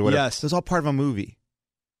drugs or whatever. Yes. It was all part of a movie.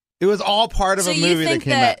 It was all part of a movie that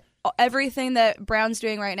came out. Everything that Brown's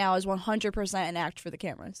doing right now is 100% an act for the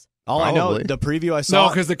cameras. I know, the preview I saw. No,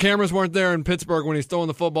 because the cameras weren't there in Pittsburgh when he's throwing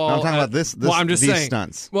the football. No, I'm talking about this. Well, I'm just these saying.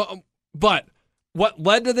 Stunts. Well, but what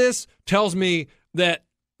led to this tells me that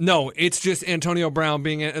no, it's just Antonio Brown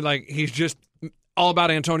being like he's just all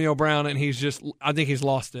about Antonio Brown, and I think he's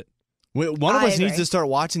lost it. One of us needs to start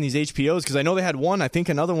watching these HPOs because I know they had one. I think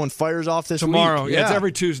another one fires off tomorrow. Week. Yeah, it's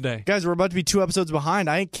every Tuesday. Guys, we're about to be 2 episodes behind.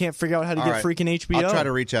 I can't figure out how to get freaking HBO. I'll try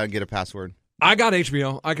to reach out and get a password. I got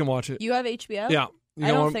HBO. I can watch it. You have HBO? Yeah.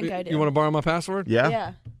 I don't think I do. You want to borrow my password?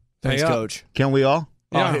 Yeah. Thanks, Coach. Can we all?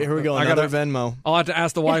 Yeah. Here we go. Another Venmo. I'll have to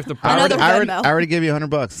ask the wife. Another Venmo. I already gave you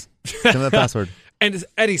 $100. Send me the password. And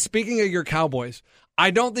Eddie, speaking of your Cowboys,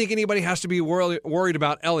 I don't think anybody has to be worried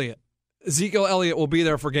about Elliott. Ezekiel Elliott will be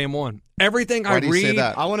there for game 1. Everything Why I do you say read,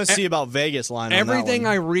 that? I want to see about Vegas line. everything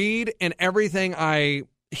I read and everything I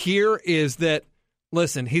hear is that,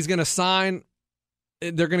 listen, he's going to sign.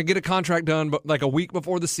 They're going to get a contract done, but like a week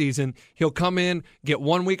before the season, he'll come in, get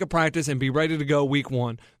 1 week of practice, and be ready to go week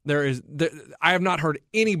 1. I have not heard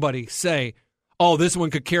anybody say, "Oh, this one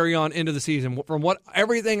could carry on into the season." From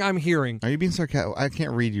everything I'm hearing, Are you being sarcastic? I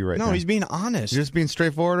can't read you right now. No, he's being honest. You're just being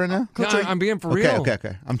straightforward right now? no, I'm being for real.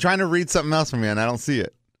 Okay. I'm trying to read something else from you, and I don't see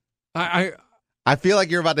it. I feel like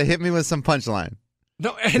you're about to hit me with some punchline.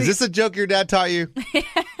 no. Is this a joke your dad taught you?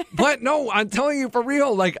 But no, I'm telling you for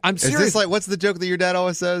real. Like, I'm Is serious. this like, what's the joke that your dad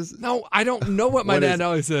always says? No, I don't know what my dad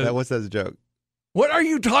always says. What's that joke? What are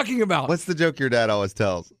you talking about? What's the joke your dad always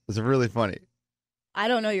tells? It's really funny. I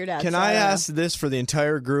don't know your dad. Can so I don't know. ask this for the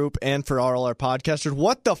entire group and for all our podcasters?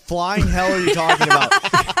 What the flying hell are you talking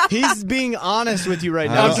about? He's being honest with you right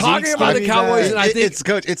now. I'm talking about the Cowboys, and I think it's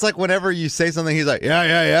coach. It's like whenever you say something, he's like,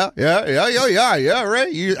 yeah,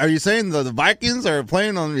 right. Are you saying the Vikings are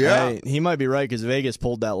playing on? Yeah, Hey, he might be right because Vegas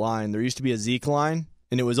pulled that line. There used to be a Zeke line,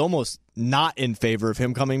 and it was almost not in favor of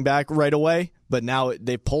him coming back right away. But now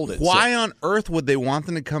they pulled it. Why on earth would they want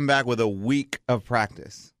them to come back with a week of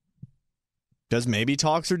practice? Because maybe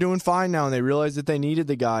talks are doing fine now, and they realize that they needed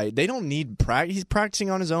the guy. They don't need practice. He's practicing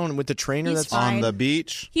on his own with the trainer He's that's fine. On the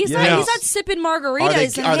beach? He's Yeah. not sipping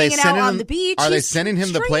margaritas and hanging out on the beach. Are they He's sending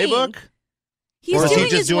him the training. playbook? He's Or is he doing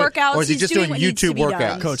just his doing- workouts. or is he He's just doing doing what needs to YouTube be done.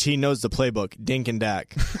 workouts? Coach, he knows the playbook. Dink and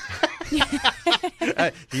Dak.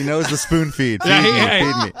 He knows the spoon feed.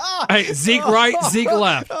 Yeah, Feed me. Hey, Zeke right, Zeke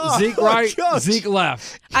left. Zeke right, Coach. Zeke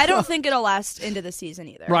left. I don't think it'll last into the season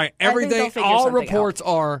either. Right. I think they'll Everything, figure all something reports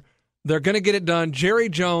are they're going to get it done. Jerry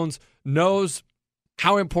Jones knows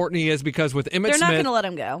how important he is because with Emmitt They're not Smith, going to let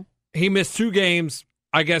him go. he missed 2 games,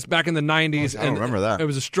 I guess, back in the 90s. I don't remember that. It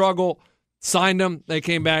was a struggle. Signed him. They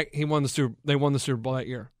came back. They won the Super Bowl that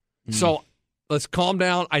year. So let's calm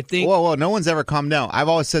down. I think. Whoa, no one's ever calmed down. I've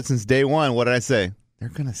always said since day one, what did I say? They're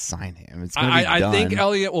going to sign him. It's going to be done. I think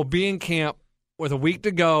Elliott will be in camp with a week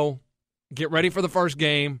to go. Get ready for the first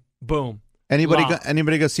game. Boom. Anybody Lock. going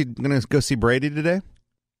to go see Brady today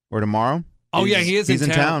or tomorrow? Oh, yeah, he is He's in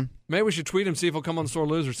town. Maybe we should tweet him, see if he'll come on the Sore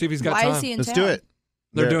Loser, see if he's got Why time. is he in Let's town? do it.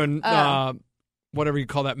 They're Yeah. doing whatever you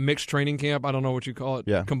call that, mixed training camp. I don't know what you call it.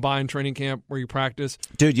 Yeah. Combined training camp where you practice.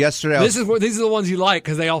 Dude, yesterday These are the ones you like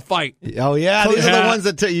because they all fight. Oh, yeah. These are Yeah. the ones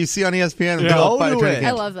that you see on ESPN. Yeah. Go Go to it.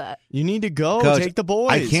 I love that. You need to go. Coach, Take the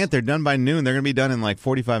boys. I can't. They're done by noon. They're going to be done in like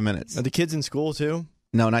 45 minutes. Are the kids in school too?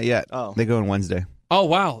 No, not yet. Oh. They go on Wednesday. Oh,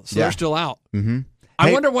 wow. So Yeah. they're still out. Mm-hmm. I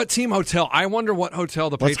Hey- wonder what team hotel. I wonder what hotel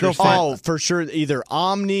the Let's go Patriots find- Oh, for sure. Either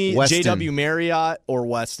Omni, Westin. JW Marriott, or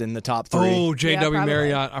Westin, the top 3. Oh, JW probably.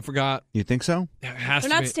 Marriott. I forgot. You think so? It has They're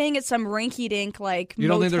to not be. staying at some rinky-dink like. You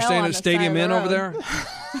don't think they're motel staying on at the Stadium side Inn of the over road.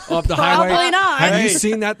 there? Up the highway? Probably not. Have Hey. you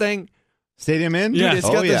seen that thing? Stadium Inn? Yeah. Dude, it's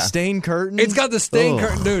Oh, got yeah. the stained curtains. It's got the stain Oh.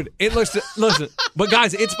 curtain, dude. It looks. Listen, but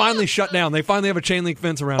guys, it's finally shut down. They finally have a chain link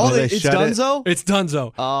fence around Oh, it. they it's shut it? Dunzo? It's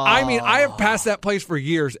Dunzo. I mean, I have passed that place for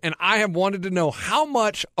years, and I have wanted to know how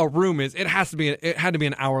much a room is. It had to be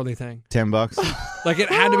an hourly thing. $10. Like it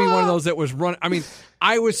had to be one of those that was run. I mean,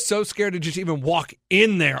 I was so scared to just even walk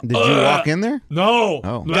in there. Did you walk in there? No.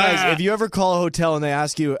 Oh. Guys, if you ever call a hotel and they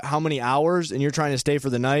ask you how many hours and you're trying to stay for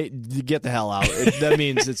the night, get the hell out. That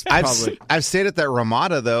means it's probably. I've stayed at that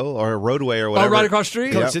Ramada, though, or Roadway or whatever. right across the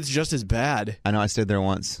street? Coach, it's just as bad. I know. I stayed there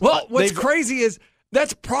once. Well, what's They've- crazy is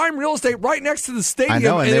that's prime real estate right next to the stadium. I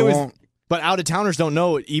know, and it they was, won't. But out-of-towners don't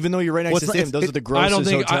know it, even though you're right next Well, to it's the stadium. not- Those are the I grossest don't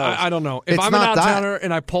think. hotels. I don't know. If It's I'm an not that. out-of-towner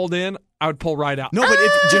and I pulled in, I would pull right out. No, but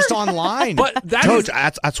if just online. But that Coach,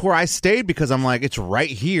 is- that's where I stayed because I'm like, it's right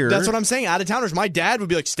here. That's what I'm saying. Out-of-towners. My dad would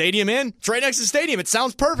be like, Stadium Inn? It's right next to the stadium. It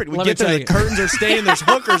sounds perfect. We Let me get there, tell the you. curtains are staying. There's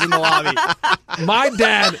hookers in the lobby. My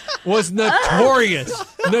dad was notorious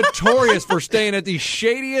for staying at the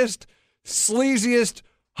shadiest, sleaziest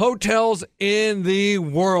hotels in the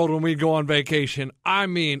world when we'd go on vacation. I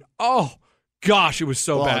mean, oh gosh, it was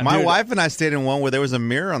so Well, bad. my dude. wife and I stayed in one where there was a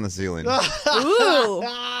mirror on the ceiling. Ooh.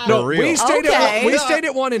 No, For real. we stayed Okay. we stayed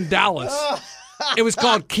at one in Dallas. It was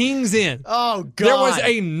called King's Inn. Oh, God. There was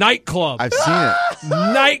a nightclub. I've seen it.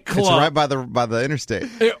 Nightclub. It's right by the interstate.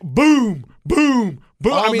 Boom, boom,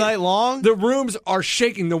 boom. All night long? The rooms are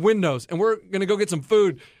shaking, the windows, and we're going to go get some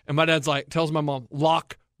food. And my dad's like, tells my mom,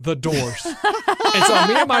 lock the doors. And so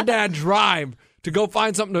me and my dad drive to go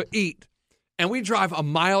find something to eat. And we drive a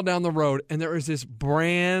mile down the road, and there is this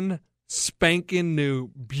brand spanking new,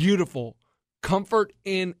 beautiful Comfort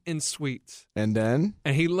Inn and Suites. And then?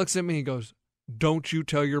 And he looks at me and he goes, don't you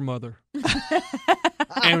tell your mother.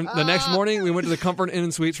 And the next morning, we went to the Comfort Inn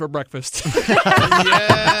and Suites for breakfast.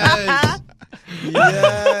 Yes.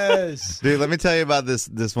 Yes. Dude, let me tell you about this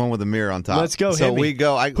one with a mirror on top. Let's go. So hit me. we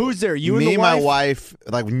go. Who's there? You me and the my wife? wife,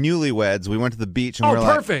 like newlyweds. We went to the beach and Oh, we were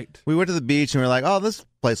perfect. We went to the beach and we were like, oh, this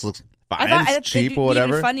place looks fine. I It's cheap it'd or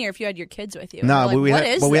whatever. It'd be funnier if you had your kids with you. No, Like, we what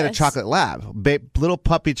had, is but we had a this? chocolate lab, little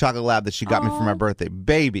puppy chocolate lab that she got me for my birthday,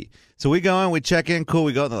 baby. So we go in, we check in, cool.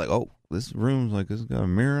 We go, and they're like, oh, this room's like, this got a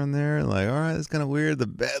mirror in there. Like, all right, that's kind of weird. The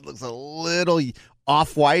bed looks a little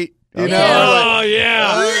off-white. You know? Oh, Like,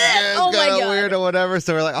 yeah. it's Oh, my kind of God. weird or whatever.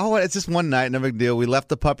 So we're like, oh, it's just one night, no big deal. We left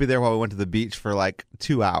the puppy there while we went to the beach for like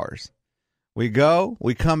 2 hours. We go,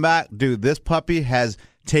 we come back. Dude, this puppy has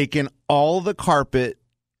taken all the carpet,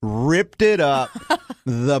 ripped it up.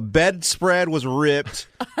 The bedspread was ripped.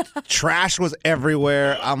 Trash was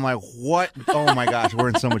everywhere. I'm like, what? Oh my gosh, we're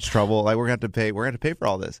in so much trouble. Like, we're gonna have to pay. We're gonna have to pay for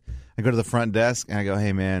all this. I go to the front desk and I go,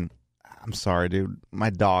 hey man, I'm sorry, dude. My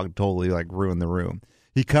dog totally like ruined the room.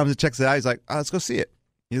 He comes and checks it out. He's like, oh, let's go see it.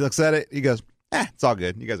 He looks at it. He goes, it's all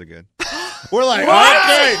good. You guys are good. We're like,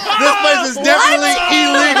 okay, this place is definitely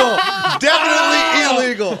illegal. Definitely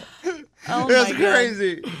illegal. Oh It was my God.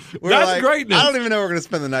 crazy. We're That's like, greatness. I don't even know we're gonna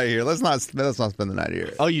spend the night here. Let's not spend the night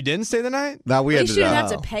here. Oh, you didn't stay the night? No, we At had least to. you didn't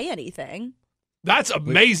have to pay anything. That's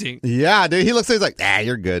amazing. Yeah, dude. He looks like he's like,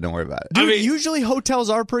 you're good. Don't worry about it. Dude, usually hotels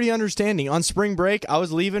are pretty understanding. On spring break, I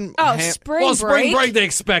was leaving. Oh, spring Well, break. spring break, they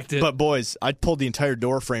expect it. But boys, I pulled the entire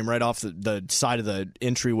door frame right off the side of the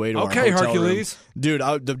entryway to our Okay, hotel Hercules. room.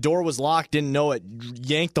 Dude, the door was locked, didn't know it.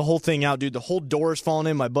 Yanked the whole thing out, dude. The whole door is falling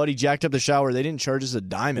in. My buddy jacked up the shower. They didn't charge us a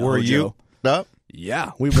dime. At Were Hojo. you up?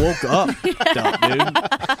 Yeah, we woke up,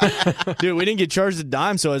 dude. Dude, we didn't get charged a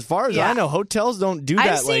dime. So as far as I know, hotels don't do I've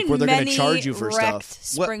that, like seen where they're going to many charge you for wrecked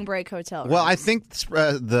stuff. spring break hotel Well, I rooms. think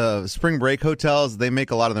the spring break hotels, they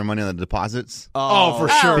make a lot of their money on the deposits. Oh, for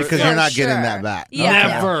sure. Because for you're not getting sure. that back.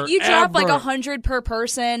 Yeah. Never, You drop like ever. 100 per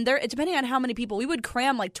person. There, depending on how many people. We would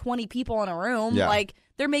cram like 20 people in a room. Yeah. Like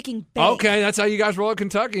they're making bank. Okay, that's how you guys roll at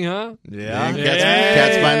Kentucky, huh? Yeah.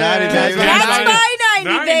 Cats by 90, baby. Cats by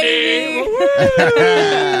 90, baby.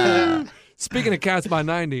 Speaking of Cats by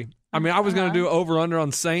 90, I mean, I was going to do over-under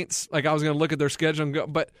on Saints. Like, I was going to look at their schedule and go.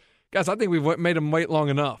 But, guys, I think we've made them wait long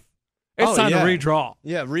enough. It's time to redraw.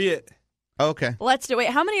 Yeah, it. Okay. Let's do it.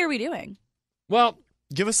 How many are we doing? Well,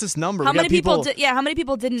 give us this number. How We got many people? How many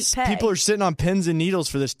people didn't pay? People are sitting on pins and needles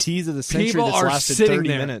for this tease of the century People that's are lasted sitting 30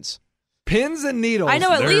 there. minutes. Pins and needles. I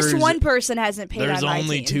know at least There's- one person hasn't paid There's on my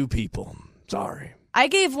only team. 2 people. Sorry. I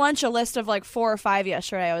gave lunch a list of like 4 or 5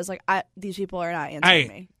 yesterday. I was like, these people are not answering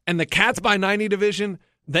me. And the Cats by 90 division,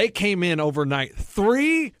 they came in overnight.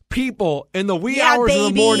 3 people in the wee hours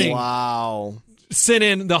of the morning Wow. sent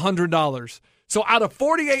in the $100. So out of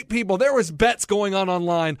 48 people, there was bets going on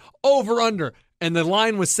online, over, under. And the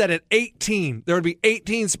line was set at 18. There would be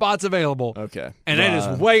 18 spots available. Okay. And it is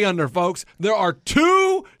way under, folks. There are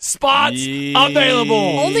 2 spots available.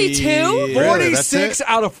 Only 2? Really? That's 46 it?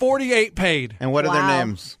 out of 48 paid. And what are their Wow.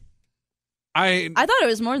 names? I thought it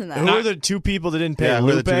was more than that. Who are the 2 people that didn't pay? Yeah, who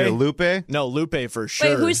are Lupe? the 2? Lupe? No, Lupe for sure.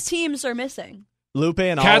 Wait, whose teams are missing? Lupe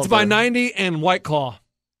and Cats Oliver. by 90 and White Claw.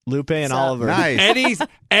 Lupe and So- Oliver. Nice.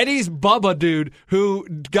 Eddie's Bubba dude who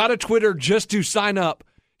got a Twitter just to sign up.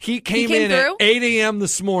 He came came in through? at 8 a.m.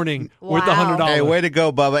 this morning with the Wow. $100. Hey, way to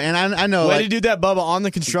go, Bubba. And I know. Way like, to do that, Bubba, on the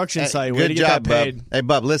construction site. Way Good to get job, that paid. Bub. Hey,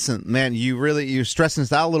 Bub, listen, man, you're stressing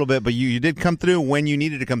us out a little bit, but you did come through when you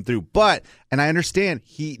needed to come through. But, and I understand,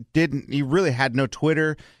 he really had no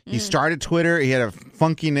Twitter. He started Twitter. He had a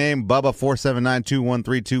funky name,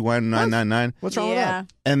 Bubba479-213-21999. What's wrong with Yeah.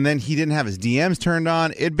 that? And then he didn't have his DMs turned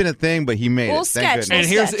on. It'd been a thing, but he made We'll it. sketch. Thank And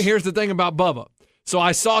goodness. here's the thing about Bubba. So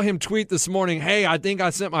I saw him tweet this morning, hey, I think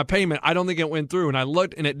I sent my payment. I don't think it went through. And I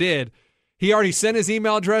looked, and it did. He already sent his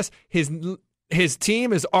email address. His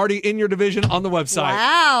team is already in your division on the website.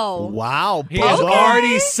 Wow. Wow, He has Bubba.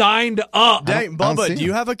 already signed up. Dang, I don't Bubba, see do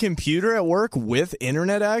you have a computer at work with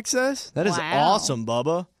internet access? That is Wow. awesome,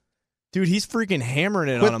 Bubba. Dude, he's freaking hammering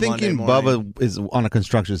it Quit on a Monday thinking morning. Bubba is on a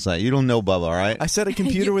construction site. You don't know Bubba, all right? I said a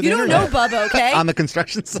computer with You don't internet. know Bubba, okay? On the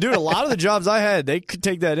construction site. Dude, a lot of the jobs I had, they could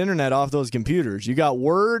take that internet off those computers. You got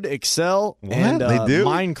Word, Excel, What? and They do?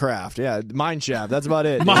 Minecraft. Yeah, Mineshaft. That's about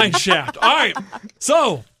it. Mine shaft. All right.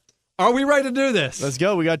 So, are we ready to do this? Let's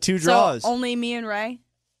go. We got 2 draws. So only me and Ray?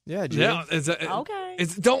 Yeah, Jay. Yeah, Okay.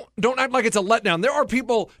 Don't act like it's a letdown. There are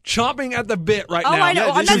people chomping at the bit right Oh, now. I know.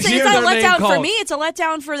 Yeah, I'm just not to saying hear it's not a their name letdown for called. me. It's a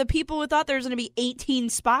letdown for the people who thought there was going to be 18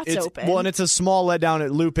 spots It's, open. well, and it's a small letdown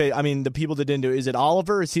at Lupe. I mean, the people that didn't do it. Is it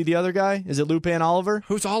Oliver? Is he the other guy? Is it Lupe and Oliver?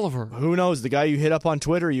 Who's Oliver? Who knows? The guy you hit up on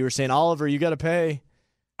Twitter, you were saying, Oliver, you got to pay.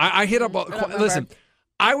 I hit up. don't remember. Listen,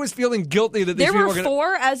 I was feeling guilty that these There people were were going to.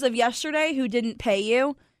 4 as of yesterday who didn't pay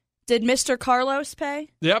you. Did Mr. Carlos pay?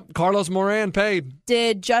 Yep, Carlos Moran paid.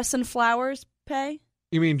 Did Justin Flowers pay?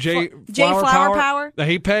 You mean Jay Flower Power?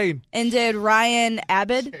 He paid. And did Ryan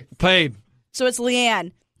Abed? Paid. So it's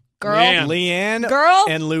Leanne. Girl. Leanne. Girl.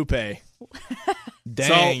 And Lupe. Dang,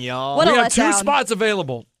 So, y'all. What a we have 2 letdown. spots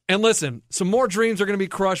available. And listen, some more dreams are going to be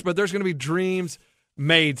crushed, but there's going to be dreams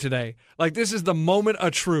made today. Like, this is the moment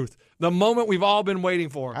of truth. The moment we've all been waiting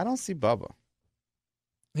for. I don't see Bubba.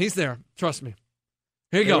 He's there. Trust me.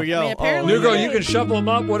 Here you go. we go. I mean, apparently New girl, he you did. can shuffle them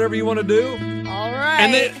up, whatever you want to do. All right.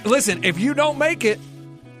 And then, listen, if you don't make it,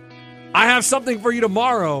 I have something for you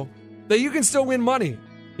tomorrow that you can still win money.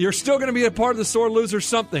 You're still going to be a part of the Sore Loser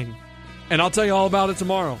something. And I'll tell you all about it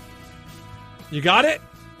tomorrow. You got it?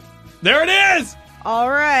 There it is! All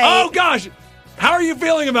right. Oh, gosh. How are you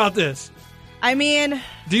feeling about this? I mean,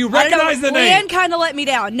 Do you I don't know. recognize the name? Leanne kind of let me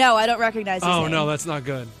down. No, I don't recognize his Oh, name. no, that's not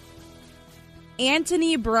good.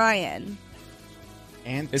 Anthony Bryan.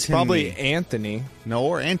 Anthony. It's probably Anthony. No,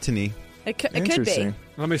 or Anthony. It could be. Interesting.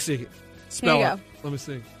 Let me see. Spell Here it. you go. Let me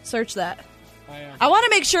see. Search that. I want to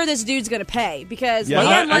make sure this dude's going to pay because Yeah, Leanne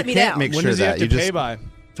I let me can't down. make When sure does he that have to you pay just by?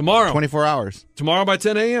 Tomorrow. 24 hours. Tomorrow by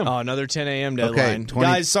 10 a.m. Oh, another 10 a.m. Okay, deadline. 20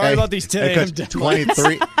 Guys, sorry about these 10 hey, a.m. Coach, deadlines.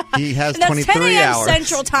 23. He has And that's 23 10 a.m. hours.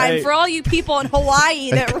 Central Time Hey. for all you people in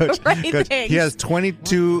Hawaii that Coach, write Coach, things. he has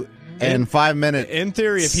 22 and 5 minutes. In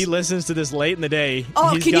theory, if he listens to this late in the day,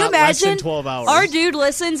 Oh, he's can you got less than imagine? 12 hours. Our dude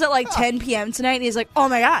listens at like 10 p.m. tonight, and he's like, "Oh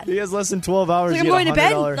my god, He has less than 12 hours. like, I'm to get going to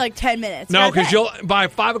bed in $100. like 10 minutes." No, Gotta because pay. you'll by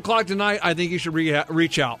 5 o'clock tonight. I think you should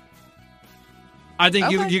reach out. I think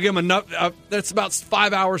Okay. you give him enough. That's about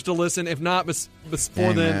 5 hours to listen. If not, before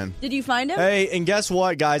Hey, then. man. Did you find him? Hey, and guess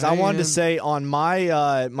what, guys? I wanted to say on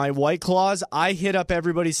my my White Claws, I hit up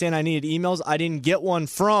everybody saying I needed emails. I didn't get one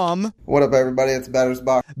from What up, everybody? It's Batter's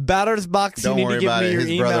Box. Batter's Box. Don't you need worry to give about me it. your His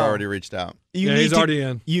email. brother already reached out. You Yeah, need he's to, already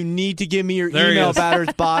in. You need to give me your There he email, is.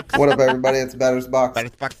 Batter's Box. What up, everybody? It's Batter's Box.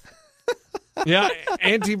 Batter's box. Yeah,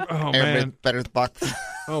 Oh man. Batter's box.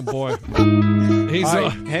 Oh boy. He's All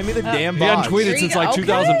right, hand me the damn he box. hadn't tweeted Here since you like go.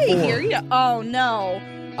 2004. Okay, here you go. Oh no.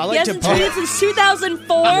 I He like to hasn't pay. tweeted since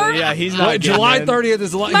 2004. Yeah, he's not. What, July getting in. 30th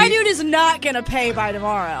is like. My dude is not gonna pay by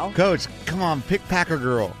tomorrow. Coach, come on, pick Packer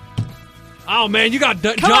girl. Oh man, you got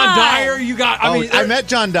John on. Dyer. You got. I met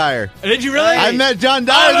John Dyer. Did you really? I met John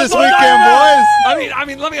Dyer Oh, this that's weekend, what boys. I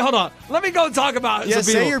mean, let me hold on. Let me go talk about. Yeah, some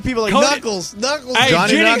say people. your people like Cody- Knuckles. Hey,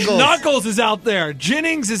 Johnny Jennings Knuckles. Knuckles is out there.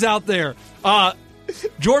 Jennings is out there.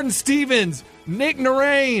 Jordan Stevens, Nick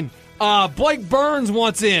Narain, Blake Burns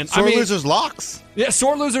wants in. Sore losers locks. Yeah,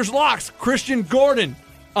 Sore Losers Locks, Christian Gordon,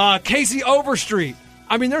 Casey Overstreet.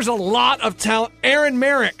 I mean, there's a lot of talent. Aaron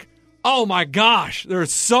Merrick. Oh my gosh,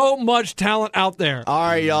 there's so much talent out there. All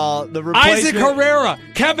right, y'all. The Isaac replacement. Herrera,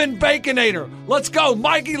 Kevin Baconator. Let's go,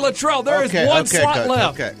 Mikey Luttrell. There is one slot Coach,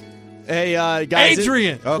 left. Okay. Hey, guys.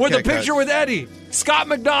 Adrian Okay, with a Coach. picture with Eddie. Scott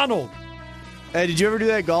McDonald. Hey, did you ever do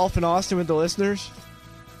that golf in Austin with the listeners?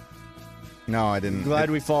 No, I didn't. Glad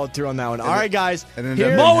we followed through on that one. All right, guys. it ended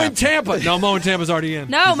Here- up Mo happen. in Tampa. No, Mo in Tampa's already in.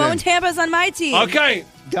 No, He's Mo in. and Tampa's on my team. Okay.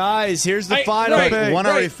 Guys, here's the Hey, final Ray, pick. One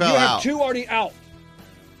already Ray, fell you have out. 2 already out.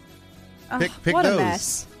 Pick what those. a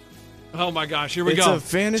mess. Oh my gosh, here we It's go. a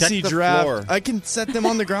fantasy Check the draft. floor. I can set them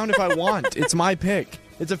on the ground if I want. It's my pick.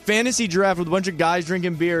 It's a fantasy draft with a bunch of guys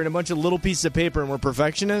drinking beer and a bunch of little pieces of paper, and we're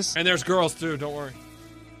perfectionists. And there's girls too, don't worry.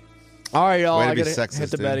 All right, y'all. Way to I be gotta sexist,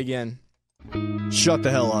 hit the dude. bed again. Shut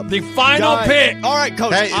the hell up. The final Guys- pick. All right,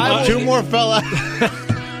 coach. Hey, I will- 2 more fell out.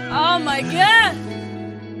 Oh my god.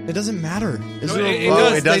 It doesn't matter. Is No, there a it rule?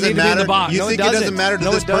 does. It They doesn't need to be in matter. the box. You No, think it it doesn't doesn't. matter to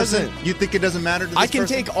No, this it person? doesn't. You think it doesn't matter to this I can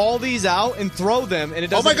person? take all these out and throw them, and it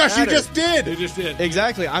Oh doesn't my gosh, matter. you just did. You just did.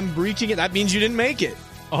 Exactly. I'm breaching it. That means you didn't make it.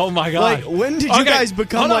 Oh my god. Like, when did you Okay, guys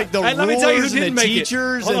become hold on. like the Hey, let me tell you who rulers and didn't the make it.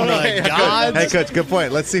 teachers Hold and on. the Hey, gods? Hey, Coach, good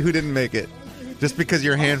point. Let's see who didn't make it. Just because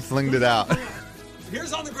your hand flinged it out.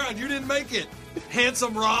 Here's on the ground. You didn't make it.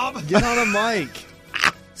 Handsome Rob. Get on a mic.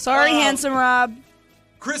 Sorry, handsome Rob.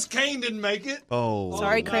 Chris Kane didn't make it. Oh.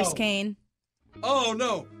 Sorry, no. Chris Kane. Oh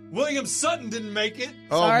no. William Sutton didn't make it.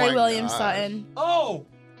 Oh Sorry, my William gosh. Sutton. Oh.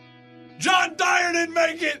 John Dyer didn't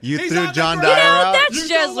make it. You He's threw on the John ground. Dyer out? That's You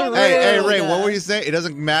just don't rude. let- Hey, Ray, what were you saying? It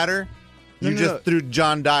doesn't matter. You No, just no. threw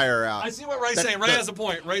John Dyer out. I see what Ray's saying. Ray has a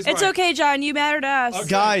point. Ray's It's right. okay, John. You matter to us. Okay.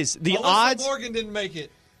 Guys, the Alyssa odds- Morgan didn't make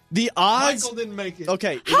it. The odds. Michael didn't make it.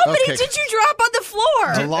 Okay. How many Okay. did you drop on the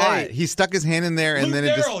floor? A lot. Hey. He stuck his hand in there, and Luke then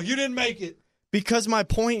it just. Darrell, you didn't make it. Because my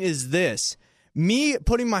point is this. me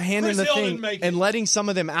putting my hand in the thing and letting some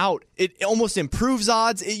of them out, it almost improves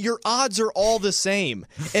odds. Your odds are all the same.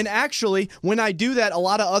 And actually, when I do that, a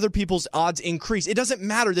lot of other people's odds increase. It doesn't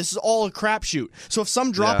matter. This is all a crapshoot. So if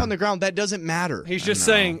some drop on the ground, that doesn't matter. He's just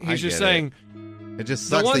saying. It just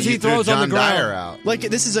sucks the ones that he you throws threw on the John ground. Dyer out. Like,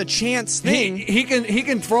 this is a chance thing. He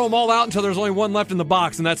can throw them all out until there's only one left in the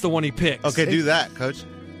box, and that's the one he picks. Okay, do that, Coach.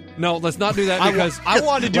 No, let's not do that because I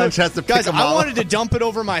wanted to do Lunch has to it. pick Guys, them I all wanted to dump it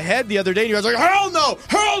over my head the other day, and you guys were like, hell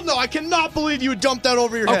no, I cannot believe you would dump that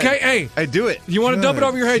over your head. Okay, hey. I do it. You want to dump it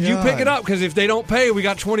over your head, you pick God. it up, because if they don't pay, we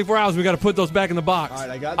got 24 hours, we got to put those back in the box. All right,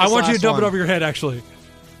 I got I this want you to last dump one. it over your head, actually.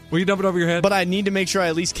 Will you dump it over your head? But I need to make sure I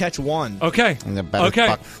at least catch one. Okay. Okay.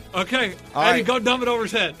 All Eddie, right. go dump it over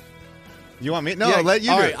his head. You want me? No, Yeah, I'll let you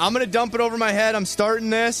all do right, it. I'm going to dump it over my head. I'm starting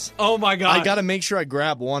this. Oh, my God. I got to make sure I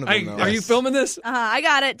grab one of them, Hey, though. are you filming this? I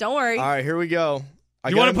got it. Don't worry. All right, here we go.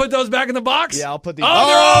 You want to put those back in the box? Yeah, I'll put these. Oh,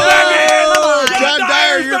 they're all back in! Oh, John Dyer,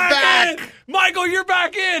 Dyer's you're back. in! Michael, you're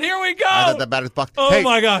back in. Here we go. I thought that batter's box. Oh, Hey,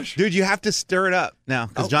 my gosh. dude, you have to stir it up now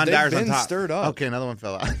because John they've Dyer's on been top. stirred up. Okay, another one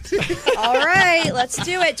fell out. All right, let's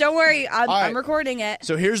do it. Don't worry. I'm right. recording it.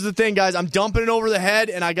 So here's the thing, guys. I'm dumping it over the head,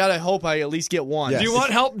 and I got to hope I at least get one. Yes. Do you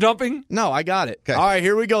want help dumping? No, I got it. Okay. All right,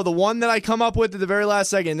 here we go. The one that I come up with at the very last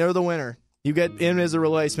second, they're the winner. You get in as a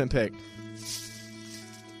replacement pick.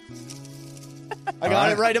 I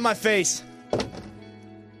got it right in my face.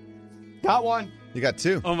 Got one. You got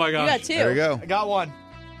two. Oh, my You gosh. got two. There we go. I got one.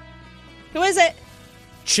 Who is it?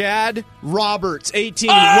 Chad Roberts, 18.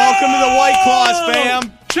 Welcome to the White Claws,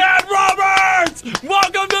 fam. Chad Roberts!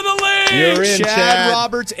 Welcome to the league! You're in, Chad.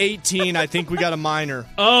 Roberts, 18. I think we got a minor.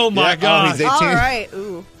 Oh, my Yeah, gosh. he's 18. All right.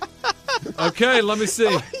 Ooh. Okay, let me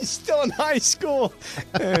see. He's still in high school.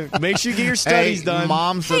 Make sure you get your studies Hey, done.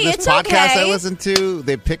 Mom, so Hey, this it's podcast I okay. listen to,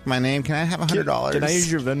 they picked my name. Can I have $100? Can I use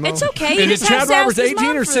your Venmo? It's okay. You And is just have Chad to ask Roberts his 18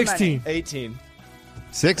 mom or for the money. 16? 18.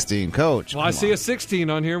 16, Coach. Well, I see a 16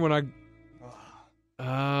 on here when I...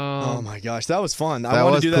 Oh, my gosh. That was fun. I That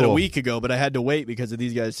wanted was to do that a cool. week ago, but I had to wait because of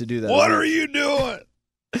these guys to do that. What are you doing?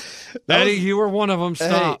 Eddie, you were one of them.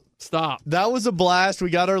 Stop. Stop. That was a blast. We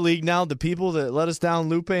got our league now. The people that let us down,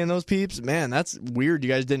 Lupe and those peeps, man, that's weird. You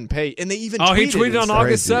guys didn't pay. And they even Oh, he tweeted tweeted and on stuff.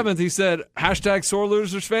 August 7th. He said, hashtag Sore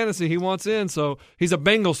Losers Fantasy. He wants in, so he's a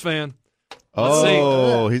Bengals fan. Let's see.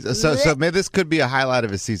 Oh, so maybe this could be a highlight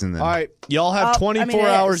of his season then. All right. Y'all have 24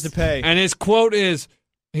 hours to pay. And his quote is,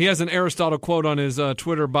 he has an Aristotle quote on his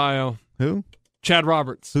Twitter bio. Who? Chad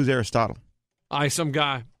Roberts. Who's Aristotle? Some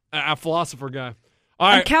guy, a philosopher guy. All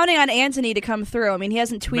I'm right. counting on Anthony to come through. I mean, he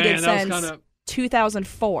hasn't tweeted Man, that was since kinda-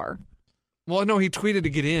 2004. Well, no, he tweeted to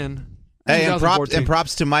get in. Hey, and 2014.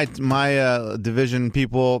 props to my division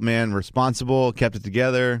people, man, responsible, kept it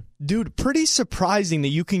together. Dude, pretty surprising that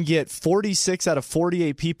you can get 46 out of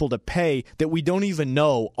 48 people to pay that we don't even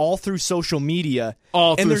know all through social media.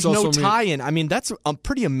 All and through there's no social media. tie-in. I mean, that's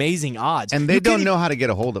pretty amazing odds. And they don't know how to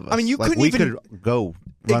get a hold of us. I mean, you like, couldn't we even could go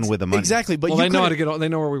run with the money. Exactly, but Well, you they know how couldn't- to get. They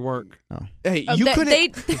know where we work. Hey, you They-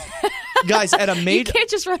 couldn't, guys, at a You major. can't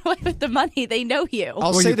just run away with the money. They know you.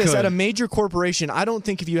 I'll Well, say you this: could. at a major corporation, I don't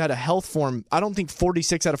think if you had a health form, I don't think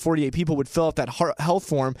 46 out of 48 people would fill out that health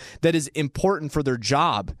form that is important for their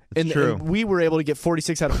job. And true. we were able to get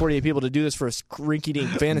 46 out of 48 people to do this for a rinky-dink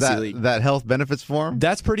fantasy league. That health benefits form?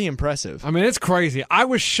 That's pretty impressive. I mean, it's crazy. I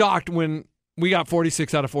was shocked when we got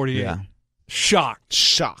 46 out of 48. Yeah.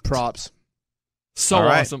 Shocked. Props. So All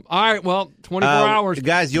right. awesome. All right, well, 24 hours.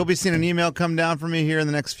 Guys, you'll be seeing an email come down from me here in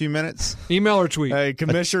the next few minutes. Email or tweet. Hey,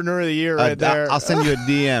 Commissioner of the Year right there. I'll send you a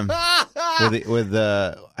DM with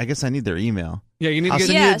I guess I need their email. Yeah, you need to I'll get.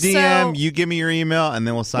 send you a DM. so- You give me your email, and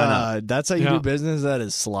then we'll sign up. That's how you Yeah. do business? That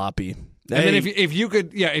is sloppy. And then if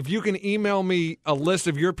you can email me a list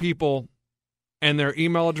of your people and their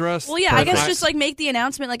email address. Well, yeah, I guess Perfect. just like make the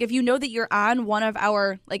announcement. Like if you know that you're on one of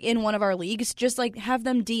our in one of our leagues, just like have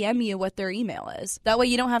them DM you what their email is. That way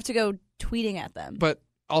you don't have to go tweeting at them. But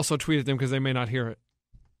also tweet at them because they may not hear it.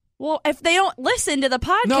 Well, if they don't listen to the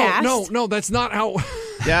podcast, No, that's not how.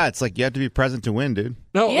 Yeah, it's like you have to be present to win, dude.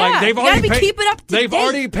 No, Yeah, like they've you gotta already be paid. keeping up to They've date.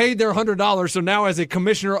 already paid their $100. So now, as a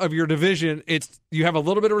commissioner of your division, you have a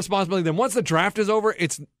little bit of responsibility. Then once the draft is over,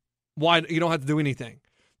 it's wide. You don't have to do anything.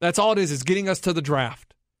 That's all it is getting us to the draft.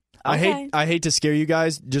 Okay. I hate to scare you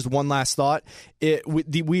guys. Just one last thought.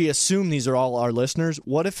 We assume these are all our listeners.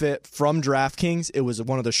 What if from DraftKings it was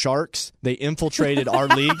one of the sharks? They infiltrated our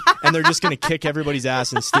league and they're just going to kick everybody's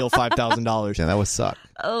ass and steal $5,000. Yeah, that would suck.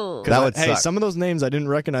 Oh, That would hey, suck. some of those names I didn't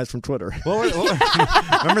recognize from Twitter.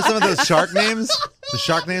 Remember some of those shark names? The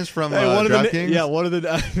shark names from Hey, one of the DraftKings? yeah, one of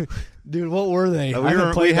the Dude, what were they?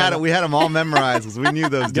 We had them all memorized because we knew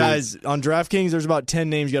those guys. On DraftKings, there's about 10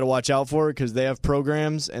 names you got to watch out for because they have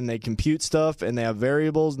programs and they compute stuff and they have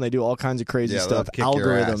variables and they do all kinds of crazy stuff.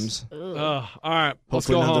 Algorithms. All right, let's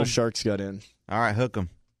Hopefully go none home. of those sharks got in. All right, hook them.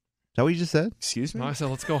 Is that what you just said? Excuse me? No, I said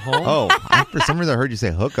let's go home. Oh, for some reason I heard you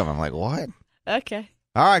say hook them. I'm like, what? Okay.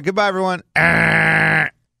 All right, goodbye, everyone.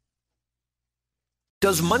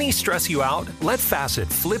 Does money stress you out? Let Facet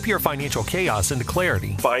flip your financial chaos into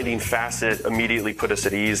clarity. Finding Facet immediately put us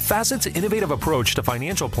at ease. Facet's innovative approach to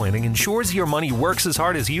financial planning ensures your money works as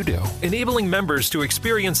hard as you do, enabling members to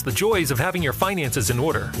experience the joys of having your finances in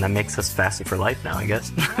order. And that makes us Facet for life now, I guess.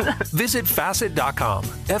 Visit Facet.com,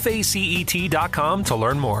 FACET.com to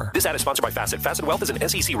learn more. This ad is sponsored by Facet. Facet Wealth is an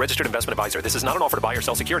SEC registered investment advisor. This is not an offer to buy or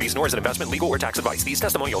sell securities, nor is it investment, legal, or tax advice. These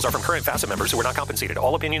testimonials are from current Facet members who are not compensated.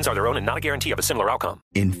 All opinions are their own and not a guarantee of a similar outcome.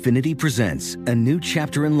 Infiniti presents a new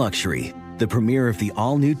chapter in luxury, the premiere of the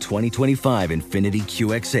all-new 2025 Infiniti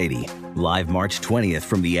QX80, live March 20th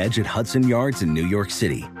from the Edge at Hudson Yards in New York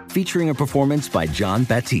City, featuring a performance by John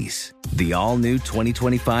Batiste. The all-new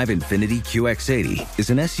 2025 Infiniti QX80 is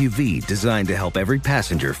an SUV designed to help every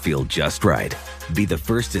passenger feel just right. Be the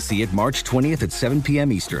first to see it March 20th at 7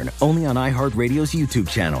 p.m. Eastern, only on iHeartRadio's YouTube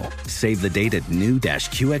channel. Save the date at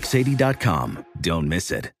new-QX80.com. Don't miss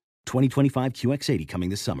it. 2025 QX80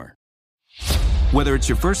 coming this summer. Whether it's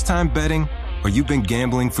your first time betting or you've been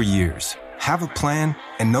gambling for years, have a plan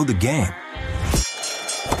and know the game.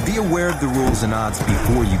 Be aware of the rules and odds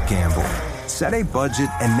before you gamble. Set a budget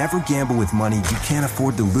and never gamble with money you can't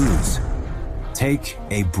afford to lose. Take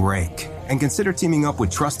a break and consider teaming up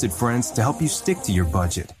with trusted friends to help you stick to your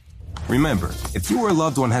budget. Remember, if you or a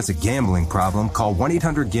loved one has a gambling problem, call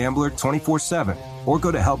 1-800-GAMBLER 24/7 or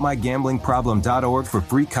go to helpmygamblingproblem.org for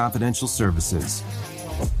free confidential services.